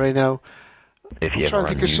 I'm sorry. No. If you I'm trying to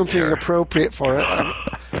think of something appropriate for it.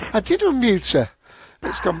 I did unmute her.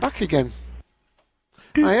 It's gone back again.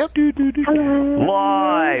 Live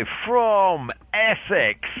from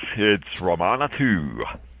Essex, it's Romana 2.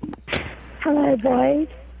 Hello, boys.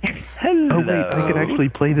 Hello. Oh, wait, I could actually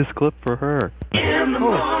play this clip for her. In the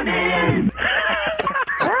morning!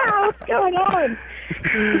 What's going on?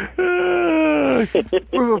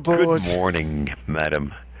 We were bored. Good morning,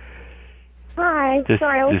 madam. Hi.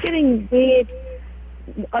 Sorry, I was getting weird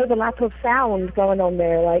overlap of sound going on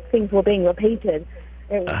there, like things were being repeated.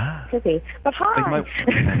 It was tricky. But hi!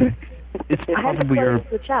 It's probably your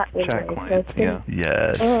chat client, yeah.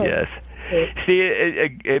 Yes. See,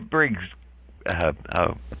 it brings a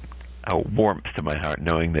warmth to my heart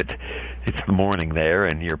knowing that it's the morning there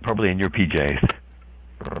and you're probably in your PJs.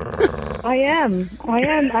 I am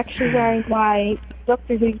actually wearing my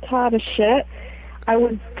Doctor Who TARDIS shirt. I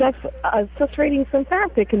was just reading some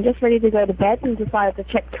fanfic and just ready to go to bed and decided to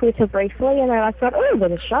check Twitter briefly, and then I thought,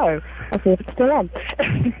 there's a show. I'll see if it's still on.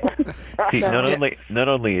 See, not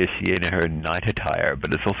only is she in her night attire,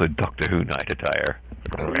 but it's also Doctor Who night attire.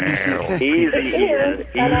 Easy.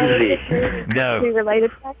 No.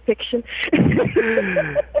 Related fact fiction.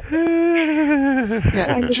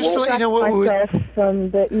 Yeah, just to let you know what we were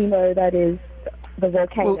from the emo that is the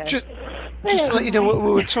volcano. Well, just to let you know what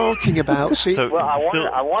we were talking about. See, I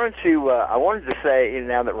wanted to say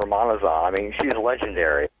now that Romana's on. I mean, she's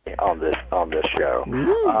legendary on this show,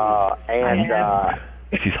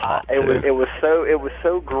 she's hot. It was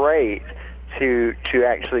so great to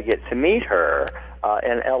actually get to meet her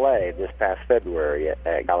in L.A. this past February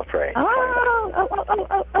at Gallifrey.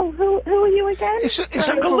 Who are you again? It's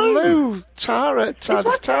Uncle Lou, Tara's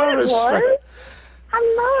friend.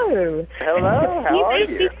 Hello. Hello. How are you? You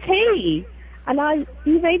made me tea, and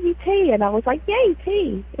you made me tea, and I was like, yay,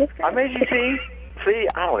 tea. It was great. I made you tea. See,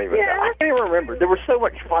 I can't even remember. There was so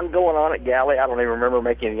much fun going on at Galley. I don't even remember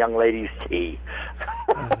making young ladies tea.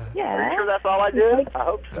 Yeah. Are you sure that's all I did? I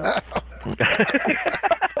hope so.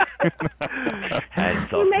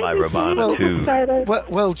 Hands off my Romana too.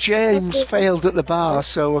 Well, James failed at the bar,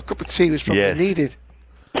 so a cup of tea was probably needed.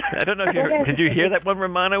 I don't know if did you hear that one,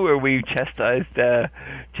 Romana, where we chastised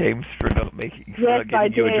James for not giving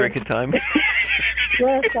you a drink in time?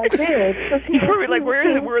 Yes, I did. You were like,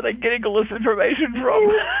 where are they getting all this information from?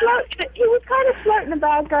 He was kind of floating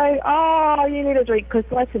about going, you need a drink, because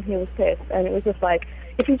bless him, he was pissed. And it was just like,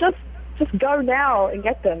 if you just go now and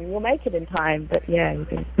get them, you'll make it in time. But yeah, you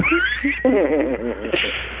didn't.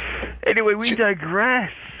 Anyway, we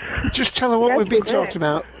digress. Just tell her what we've been talking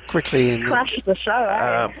about quickly, Ian. Crash the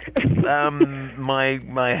show,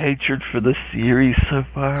 my hatred for the series so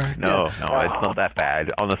far. No, it's not that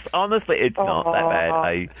bad. Honestly, it's not that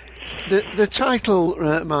bad. The title,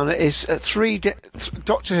 Mana, is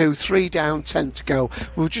Doctor Who, 3 down, 10 to go.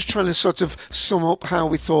 We were just trying to sort of sum up how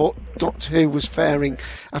we thought Doctor Who was faring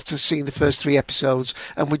after seeing the first 3 episodes,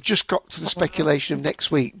 and we just got to the speculation of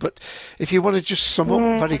next week. But if you want to just sum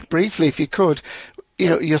up very briefly, if you could,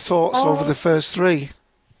 your thoughts over the first 3.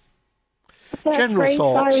 General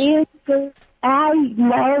thoughts. I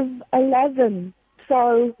love 11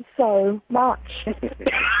 so much.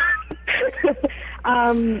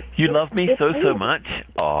 You love me so much?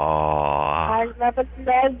 Aww. I love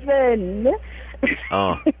 11.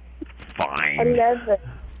 Oh, fine. 11.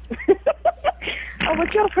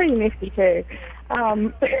 But you're pretty nifty too. I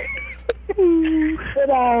love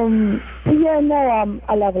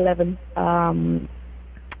 11.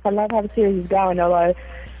 I love how the series is going, although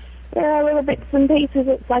there are little bits and pieces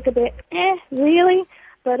it's like a bit, really.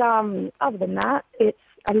 But other than that,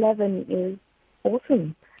 11 is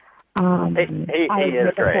awesome. He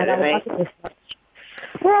is great, isn't he?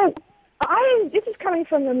 Well, this is coming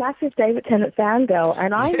from a massive David Tennant fangirl,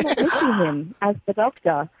 and I'm not missing him as the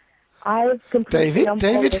Doctor. I was completely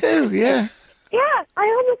David who? Yeah. Yeah, I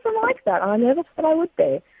almost like that. I never thought I would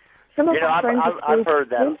be. Some of my friends I've heard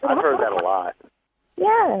that. I've heard that a lot.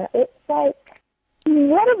 Yeah, it's like,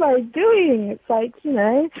 what am I doing? It's like,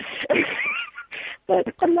 but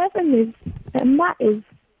 11 is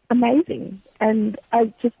amazing. And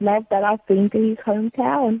I just love that I've been to his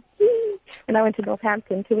hometown. And I went to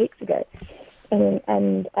Northampton 2 weeks ago.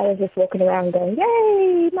 And I was just walking around going,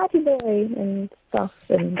 yay, Mighty Boy, and stuff,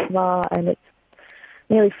 and blah, and it's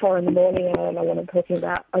nearly 4 in the morning, and I don't know what I'm talking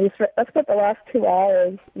about. I spent the last 2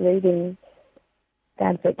 hours reading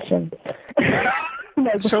fan fiction.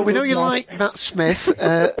 So we know you like Matt Smith,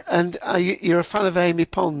 and you're a fan of Amy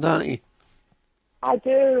Pond, aren't you? I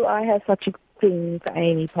do. I have such a thing for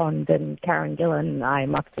Amy Pond and Karen Gillan, I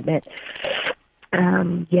must admit.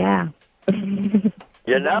 Yeah.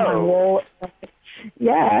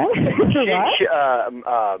 Yeah.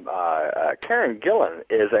 Karen Gillan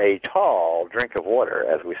is a tall drink of water,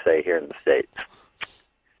 as we say here in the States.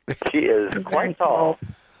 She is quite tall.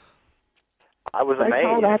 I was amazed.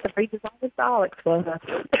 Tall, I have to redesign the Daleks for her.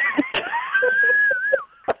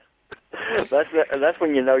 That's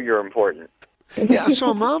when you know you're important. Yeah, I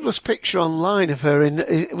saw a marvellous picture online of her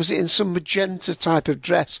was it in some magenta type of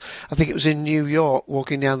dress? I think it was in New York,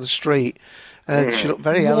 walking down the street. She looked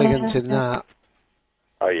very elegant in that.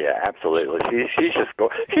 Oh yeah, absolutely. She's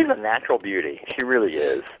a natural beauty. She really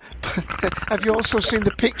is. Have you also seen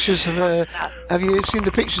the pictures of her? Have you seen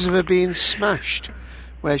the pictures of her being smashed?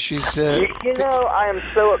 Where she's... I am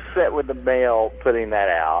so upset with the Mail putting that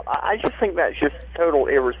out. I just think that's just total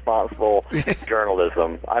irresponsible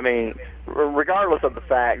journalism. I mean, regardless of the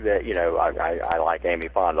fact that, I like Amy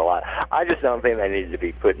Pond a lot, I just don't think they need to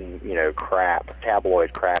be putting,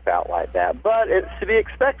 tabloid crap out like that. But it's to be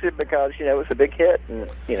expected because, it's a big hit and,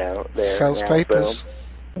 sells papers.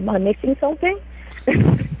 Am I missing something?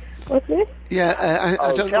 What's this? Yeah,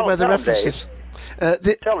 I don't know where the reference is.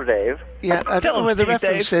 Tell her, Dave. Yeah, I don't know where the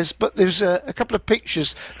reference is, but there's a couple of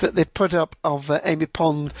pictures that they put up of Amy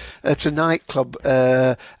Pond at a nightclub,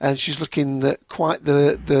 and she's looking quite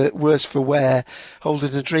the worse for wear,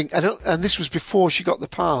 holding a drink. And this was before she got the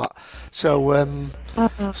part. So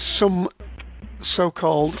some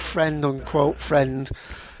so-called friend, unquote friend,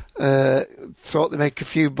 thought they'd make a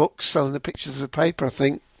few bucks selling the pictures of the paper, I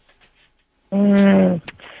think.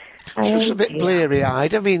 She was a bit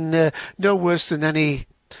bleary-eyed. I mean, no worse than any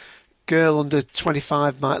girl under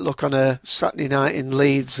 25 might look on a Saturday night in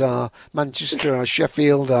Leeds or Manchester or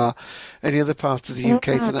Sheffield or any other part of the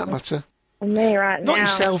UK for that matter. Me right now. Not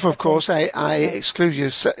yourself, of course. I exclude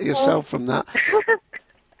yourself from that.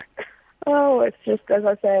 Oh, it's just, as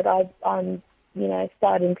I said, I'm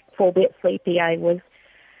starting to fall a bit sleepy. I was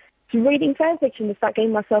reading fan fiction to start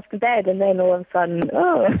getting myself to bed, and then all of a sudden,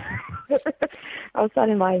 I was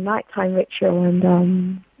starting my nighttime ritual, and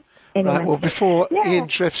anyway. Right, well, before Ian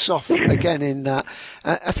drifts off again in that,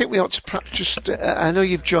 I think we ought to perhaps just, I know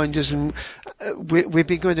you've joined us, and we've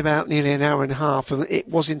been going about nearly an hour and a half, and it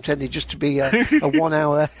was intended just to be a 1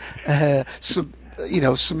 hour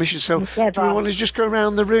submission. So do we want to just go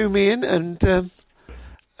around the room, Ian, and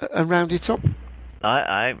round it up?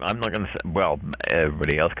 I'm not going to say... Well,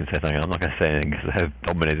 everybody else can say something. I'm not going to say anything because I've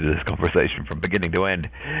dominated this conversation from beginning to end.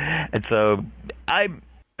 And so,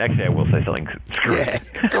 Actually, I will say something. Yeah,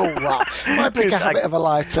 go on. Might be a habit of a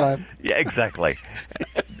lifetime. Yeah, exactly.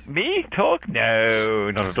 Me? Talk? No,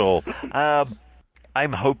 not at all.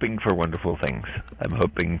 I'm hoping for wonderful things. I'm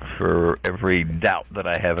hoping for every doubt that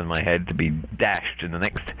I have in my head to be dashed in the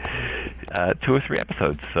next 2 or 3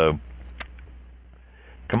 episodes. So,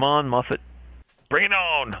 come on, Moffat, bring it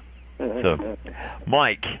on. So,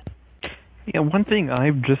 Mike. Yeah, one thing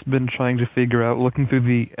I've just been trying to figure out, looking through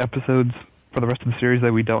the episodes for the rest of the series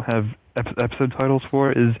that we don't have episode titles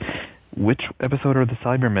for, is which episode are the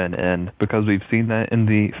Cybermen in? Because we've seen that in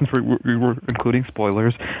the, since we were including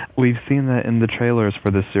spoilers, we've seen that in the trailers for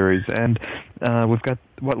this series, and we've got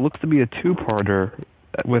what looks to be a 2-parter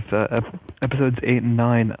with episodes 8 and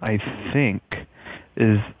 9, I think,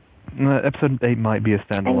 is... episode 8 might be a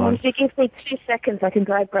standalone. If you give me 2 seconds, I can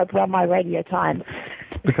grab my radio time.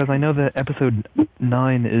 Because I know that episode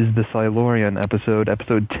 9 is the Silurian episode.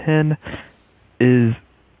 Episode 10 is...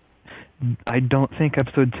 I don't think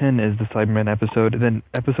episode 10 is the Cyberman episode. Then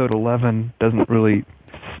episode 11 doesn't really...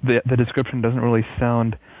 The description doesn't really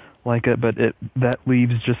sound like it, but that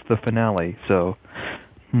leaves just the finale. So,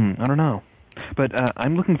 I don't know. But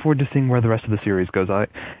I'm looking forward to seeing where the rest of the series goes. This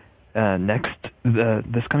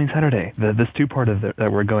coming Saturday, this 2-part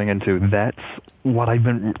that we're going into, that's what I've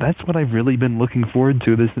really been looking forward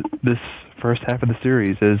to this first half of the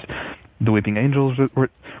series, is the Weeping Angels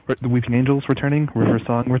returning, River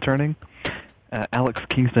Song returning. Alex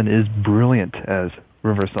Kingston is brilliant as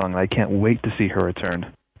River Song. I can't wait to see her return.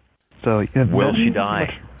 So, yeah, will she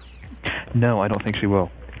die? No, I don't think she will.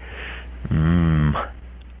 Not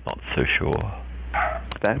so sure.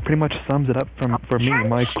 That pretty much sums it up for me,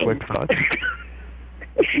 my quick thoughts.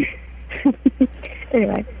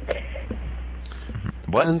 Anyway.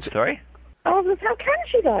 What? Sorry? Oh, how can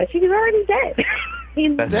she die? She's already dead.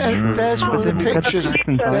 There's one of the pictures.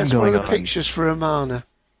 There's one of the pictures for Amana.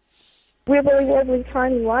 Wibbly wobbly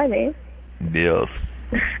tiny whiny. Yes.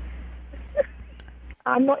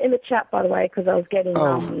 I'm not in the chat, by the way, because I was getting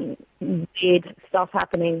weird stuff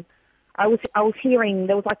happening. I was hearing,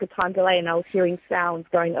 there was like a time delay, and I was hearing sounds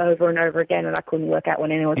going over and over again, and I couldn't work out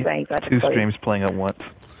what anyone was saying. So 2 streams playing at once.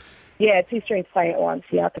 Yeah, 2 streams playing at once.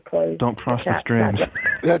 You have to close. Don't cross the streams.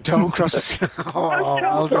 Don't cross the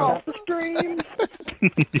Don't cross the streams.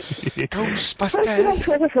 Ghostbusters. Put it on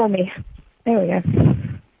Twitter for me. There we go.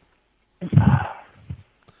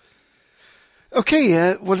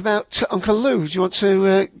 Okay, what about Uncle Lou? Do you want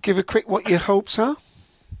to give a quick what your hopes are?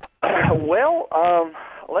 Well,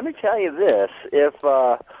 let me tell you this. If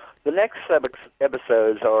the next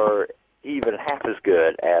episodes are even half as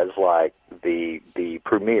good as, like, the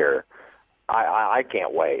premiere, I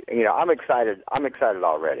can't wait. You know, I'm excited. I'm excited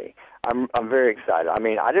already. I'm very excited. I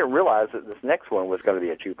mean, I didn't realize that this next one was going to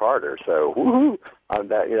be a 2-parter, so woohoo!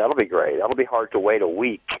 That'll be great. That'll be hard to wait a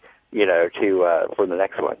week, you know, for the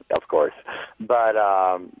next one, of course. But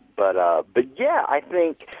yeah, I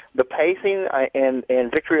think the pacing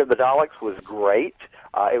and Victory of the Daleks was great.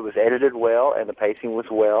 It was edited well, and the pacing was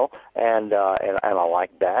well, and I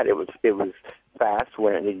liked that. It was fast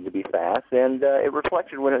when it needed to be fast, and it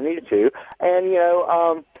reflected when it needed to. And you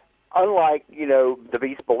know, unlike The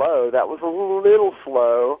Beast Below, that was a little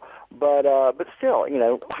slow, but still, you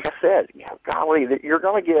know, like I said, golly, you're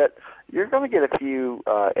gonna get a few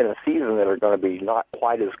in a season that are going to be not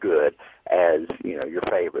quite as good as your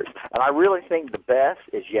favorites. And I really think the best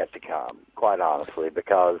is yet to come, quite honestly,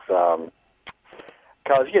 because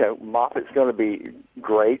Moffat's going to be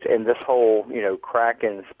great, and this whole crack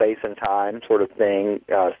in space and time sort of thing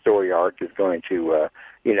story arc is going to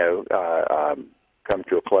come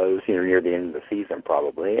to a close near the end of the season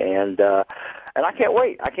probably, and I can't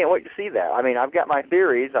wait. I can't wait to see that. I mean, I've got my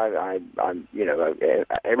theories. I'm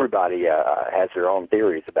everybody has their own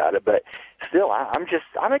theories about it, but still, I'm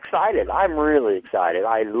excited. I'm really excited.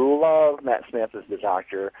 I love Matt Smith as the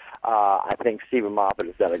Doctor. I think Stephen Moffat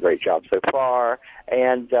has done a great job so far,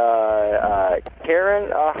 and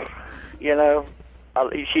Karen,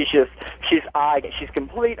 she's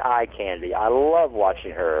complete eye candy. I love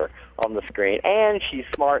watching her on the screen, and she's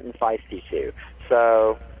smart and feisty too.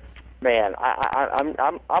 So, man,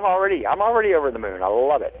 I'm already over the moon. I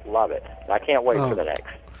love it. I can't wait for the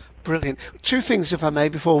next. Brilliant. 2 things, if I may,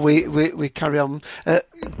 before we carry on.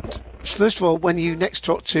 First of all, when you next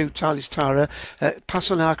talk to TARDIS Tara, pass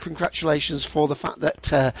on our congratulations for the fact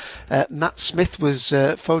that Matt Smith was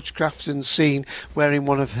photographed and seen wearing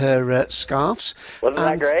one of her scarves. Wasn't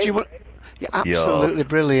that great? Yeah, absolutely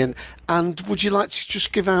brilliant. And would you like to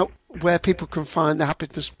just give out where people can find the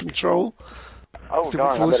Happiness Patrol? Oh,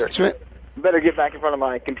 darn, I better get back in front of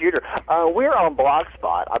my computer. We're on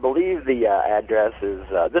Blogspot. I believe the address is,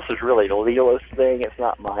 this is really Leela's thing. It's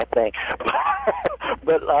not my thing.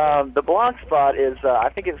 But the Blogspot is, I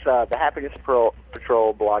think it's the Happiness Patrol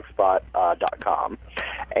Blogspot.com.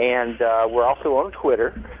 And we're also on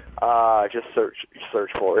Twitter. Just search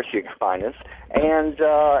for us. You can find us. And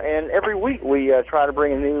every week we try to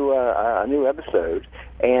bring a new episode.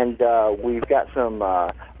 And we've got some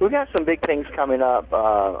big things coming up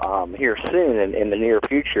here soon in the near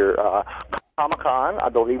future. Comic-Con, I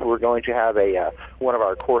believe we're going to have one of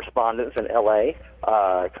our correspondents in L.A.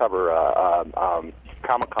 Cover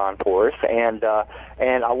Comic-Con for us, and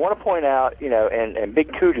I want to point out, and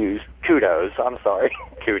big kudos. I'm sorry,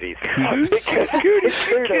 cooties. Big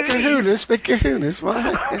Kahunas, big kahunas. What?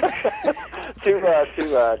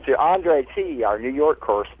 to Andre T., our New York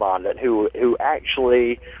correspondent, who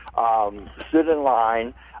actually stood in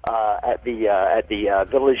line at the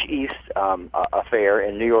Village East affair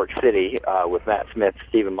in New York City with Matt Smith,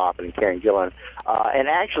 Stephen Moffat, and Karen Gillan. And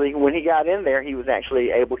actually, when he got in there, he was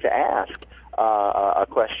actually able to ask a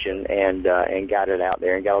question and got it out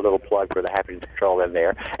there and got a little plug for the Happiness Patrol in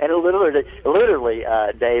there. And literally,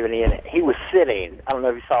 Dave and Ian, he was sitting. I don't know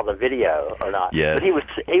if you saw the video or not. Yes. But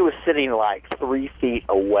he was sitting like 3 feet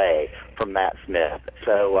away from Matt Smith.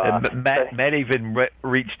 So Matt even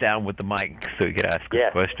reached down with the mic so he could ask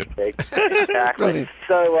a question. Exactly.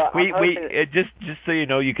 So we just so you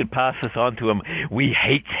know, you could pass this on to him. We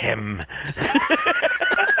hate him.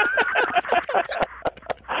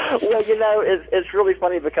 Well, it's really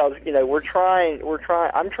funny because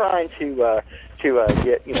I'm trying to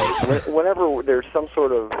get whenever there's some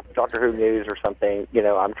sort of Doctor Who news or something,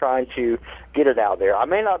 I'm trying to get it out there. I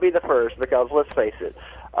may not be the first because let's face it,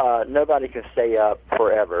 nobody can stay up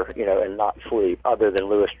forever, and not sleep other than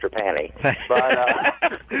Louis Trapani.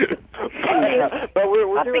 But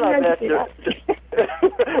we're doing our best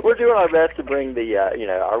we're doing our best to bring the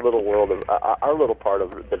our little world of our little part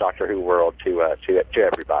of the Doctor Who world to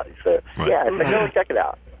everybody. So so go and check it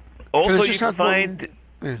out. Also, you can find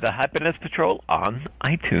the Happiness Patrol on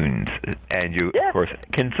iTunes, and you of course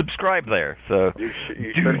can subscribe there. So you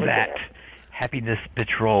do that. Happiness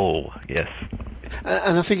Patrol, yes.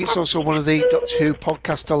 And I think it's also one of the Doctor Who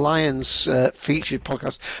Podcast Alliance featured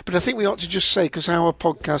podcasts. But I think we ought to just say, because our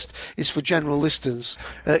podcast is for general listeners,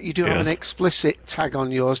 you do have an explicit tag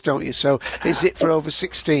on yours, don't you? So is it for over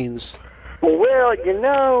 16s? Well,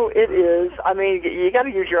 it is. I mean, you got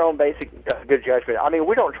to use your own basic good judgment. I mean,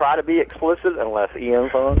 we don't try to be explicit unless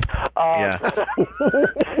Ian's on.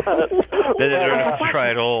 They don't try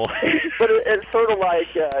at all. But it's sort of like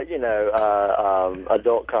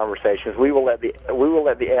adult conversations. We will let the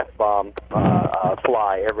F-bomb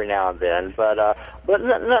fly every now and then, but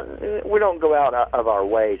we don't go out of our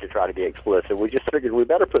way to try to be explicit. We just figured we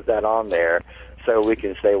better put that on there so we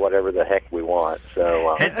can say whatever the heck we want.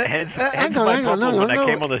 So hence my problem when I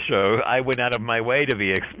came on the show, I went out of my way to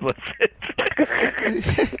be explicit.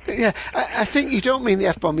 Yeah, I think you don't mean the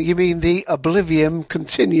F-bomb, you mean the Oblivion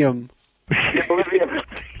Continuum. Oblivion.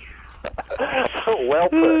 Well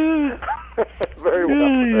put. Very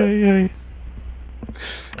well put.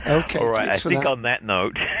 Okay. All right, I think on that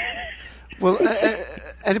note... Well,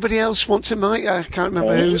 anybody else want to mic? I can't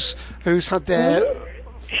remember who's had their...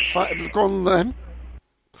 Go on then.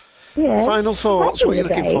 Yeah. Final thoughts. What are you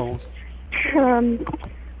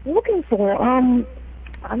looking for? I'm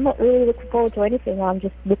not really looking forward to anything. I'm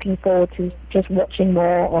just looking forward to just watching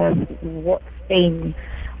more of what's been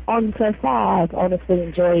on so far. I've honestly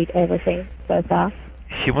enjoyed everything so far.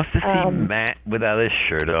 She wants to see Matt without his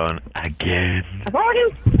shirt on again. I've already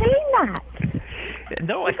seen that.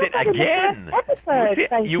 No, I said again.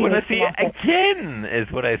 You want to see it again, is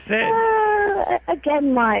what I said.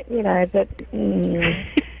 Again, but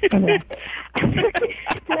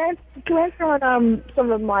to answer on some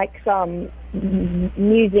of Mike's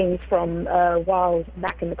musings from a while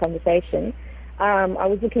back in the conversation, I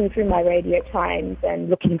was looking through my Radio Times and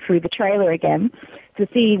looking through the trailer again to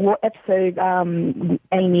see what episode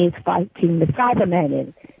Amy is fighting the Cybermen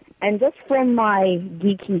in. And just from my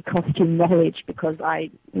geeky costume knowledge, because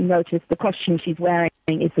I noticed the costume she's wearing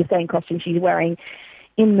is the same costume she's wearing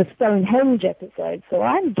in the Stonehenge episode, so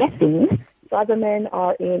I'm guessing Cybermen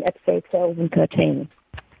are in episode 12 and 13.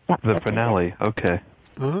 The finale, okay.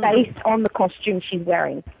 Based on the costume she's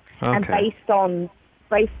wearing, and based on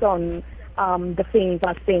the things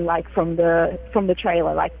I've seen, like from the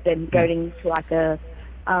trailer, like them going to like a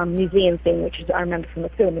museum thing, which is I remember from the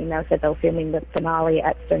filming. They said they were filming the finale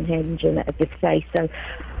at Stonehenge and at this place, so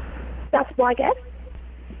that's my guess.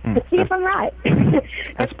 Let's see if I'm right.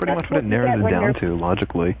 That's pretty much what it narrows it down to,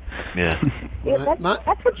 logically. Yeah.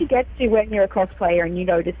 That's what you get to when you're a cosplayer and you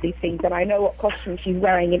notice these things, and I know what costume she's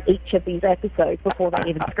wearing in each of these episodes before they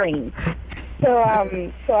even screen. So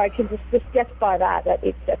I can just guess by that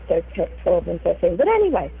it's episode 12 and 13. But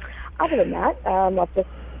anyway, other than that, I've just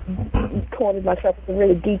calling myself a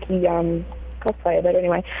really geeky cosplayer, but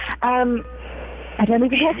anyway. I don't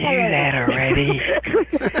even have We knew that already.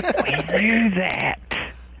 We knew that.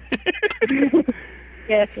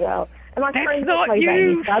 Yes, well. And my That's friends not play you.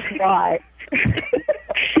 games, that's why.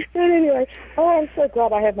 But anyway, I'm so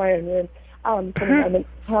glad I have my own room for the moment.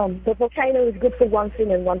 The volcano is good for one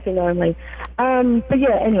thing and one thing only. But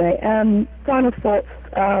yeah, anyway, final thoughts.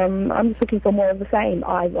 I'm just looking for more of the same.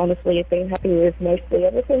 I honestly have been happy with mostly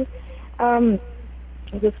everything.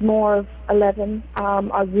 Just more of 11.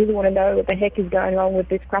 I really want to know what the heck is going on with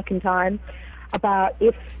this cracking time. About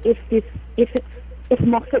if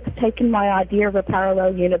Moffat's taken my idea of a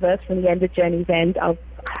parallel universe from the end of Journey's End, it'd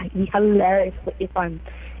be hilarious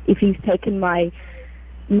if he's taken my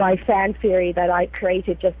fan theory that I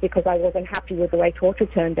created just because I wasn't happy with the way Torture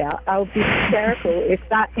turned out. I would be hysterical if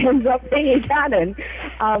that ends up being canon.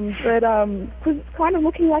 But cause it's kind of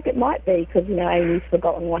looking like it might be, because Amy's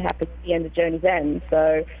forgotten what happened at the end of Journey's End.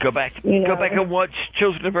 So go back and watch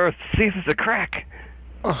Children of Earth. See if there's a crack.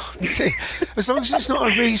 Oh, see, as long as it's not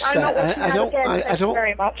a reset, I don't.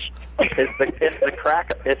 Very much. It's the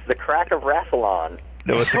crack. It's the crack of Rassilon.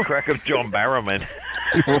 No, it's the crack of John Barrowman.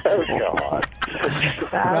 Oh God!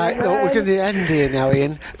 Right, no, we're going to end here now,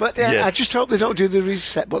 Ian. But Yes. I just hope they don't do the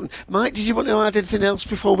reset button. Mike, did you want to add anything else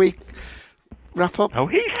before we wrap up? Oh,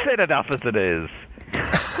 he said enough as it is.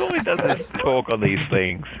 All he does is talk on these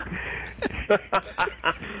things.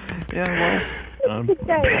 Yeah, well,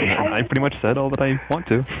 I pretty much said all that I want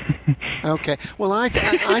to. Okay. Well, I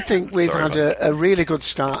think we've had a really good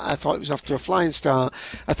start. I thought it was off to a flying start.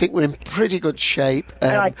 I think we're in pretty good shape.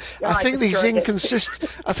 I think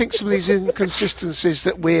I think some of these inconsistencies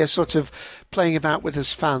that we're sort of playing about with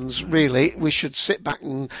as fans, really, we should sit back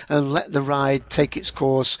and let the ride take its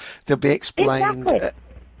course. They'll be explained. Exactly.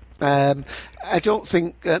 I don't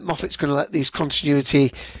think Moffat's going to let these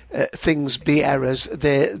continuity things be errors.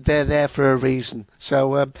 They're there for a reason.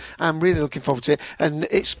 So I'm really looking forward to it, and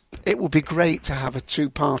it will be great to have a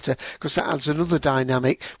two-parter, because that adds another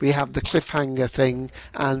dynamic. We have the cliffhanger thing,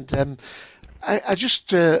 and I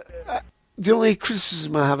just. The only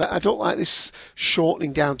criticism I have, I don't like this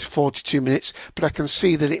shortening down to 42 minutes, but I can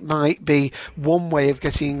see that it might be one way of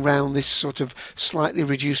getting around this sort of slightly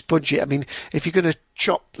reduced budget. I mean, if you're going to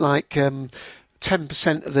chop like 10%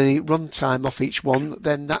 of the runtime off each one,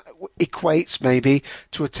 then that equates maybe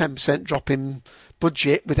to a 10% drop in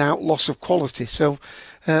budget without loss of quality. So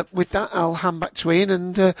with that, I'll hand back to Ian,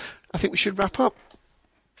 and I think we should wrap up.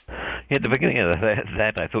 Yeah, at the beginning of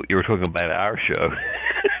that, I thought you were talking about our show.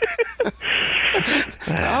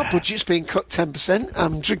 Our budget's been cut 10%.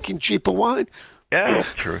 I'm drinking cheaper wine. Yeah,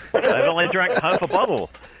 that's true. I've only drank half a bottle.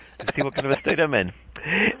 Let's see what kind of a state I'm in.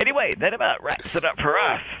 Anyway, that about wraps it up for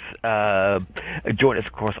us. Join us,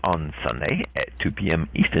 of course, on Sunday at 2 p.m.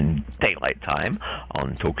 Eastern Daylight Time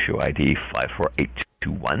on Talkshow ID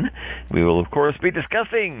 54821. We will, of course, be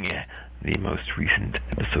discussing the most recent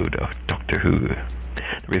episode of Doctor Who.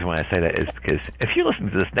 The reason why I say that is because if you listen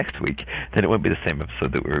to this next week, then it won't be the same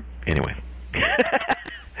episode that we're... Anyway.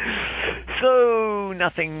 So,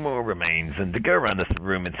 nothing more remains than to go around this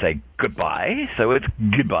room and say goodbye. So it's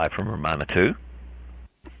goodbye from Romana 2.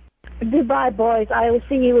 Goodbye, boys. I will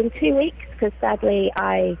see you in 2 weeks, because sadly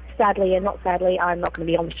I'm not going to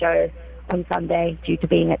be on the show on Sunday due to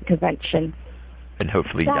being at the convention. And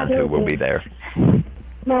hopefully Yanto will be there.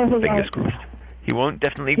 No, he Fingers won't. crossed. He won't,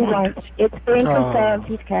 definitely He won't. won't. It's been confirmed.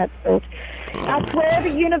 He's cancelled. I swear the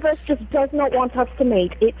universe just does not want us to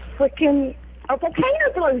meet. It's freaking... A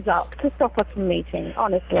volcano blows up to stop us from meeting,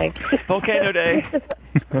 honestly. Volcano Day.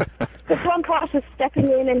 Just one part is stepping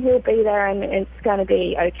in and he'll be there, and it's going to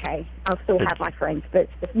be okay. I'll still have my friends, but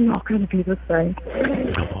it's just not going to be the same.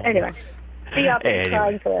 Anyway. See you up and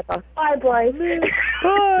crying forever. Bye, boys.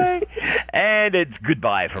 Bye. And it's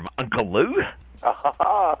goodbye from Uncle Lou.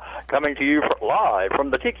 Coming to you live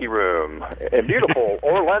from the Tiki Room in beautiful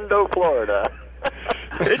Orlando, Florida.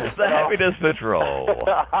 It's the Happiness Patrol.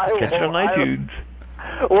 Catch it on iTunes.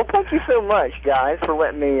 Well, thank you so much, guys, for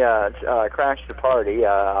letting me crash the party.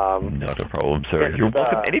 Not a problem, sir. You're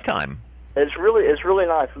welcome anytime. It's really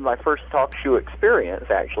nice. It's my first talk show experience,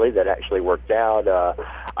 actually, that actually worked out.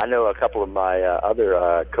 I know a couple of my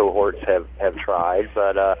other cohorts have tried,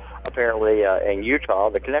 but apparently in Utah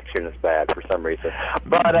the connection is bad for some reason.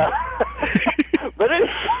 But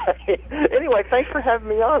anyway, thanks for having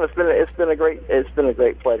me on. It's been a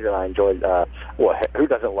great pleasure, and I enjoyed. Who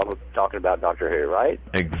doesn't love talking about Doctor Who, right?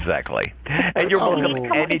 Exactly. And you're welcome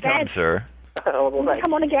anytime, sir. Well,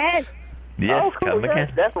 Come on again. Yes, cool, come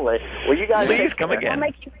again. Definitely. Well, you guys please come again.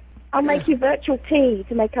 I'll make you virtual tea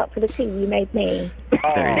to make up for the tea you made me.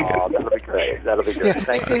 There you go. That'll be great. That'll be great. Yeah,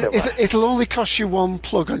 Thank you so much. it'll only cost you one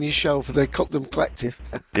plug on your show for the Cutlam Collective.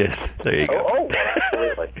 Yes, there you go. Oh,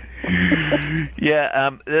 absolutely.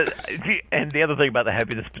 Yeah, and the other thing about the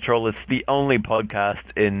Happiness Patrol is the only podcast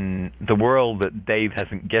in the world that Dave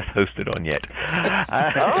hasn't guest hosted on yet.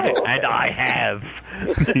 And I have.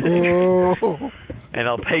 And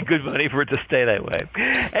I'll pay good money for it to stay that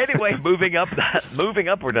way. Anyway, moving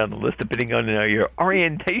upward on the list, depending on your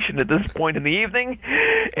orientation at this point in the evening,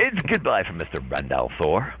 it's goodbye from Mr. Randall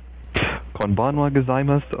Thor. Konbanwa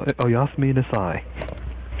gozaimasu, oyasumi nasai.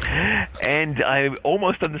 And I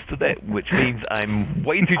almost understood that, which means I'm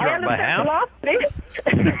way too drunk by now.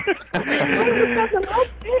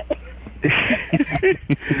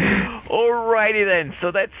 Alrighty then,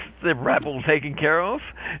 so that's the rabble taken care of.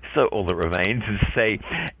 So all that remains is to say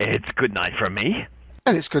it's good night from me.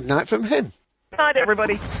 And it's good night from him. Good night,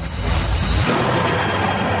 everybody.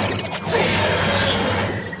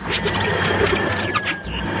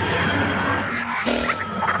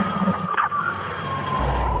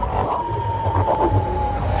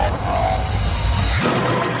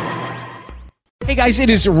 Hey guys, it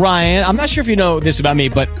is Ryan. I'm not sure if you know this about me,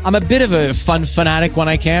 but I'm a bit of a fun fanatic when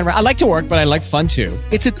I can. I like to work, but I like fun too.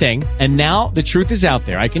 It's a thing. And now the truth is out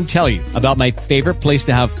there. I can tell you about my favorite place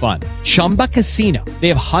to have fun. Chumba Casino. They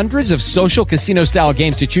have hundreds of social casino style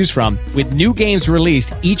games to choose from with new games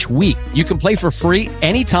released each week. You can play for free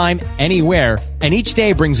anytime, anywhere. And each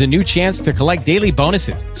day brings a new chance to collect daily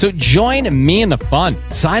bonuses. So join me in the fun.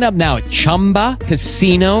 Sign up now at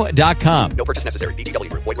ChumbaCasino.com. No purchase necessary. VGW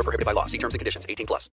Group. Void where prohibited by law. See terms and conditions. 18+.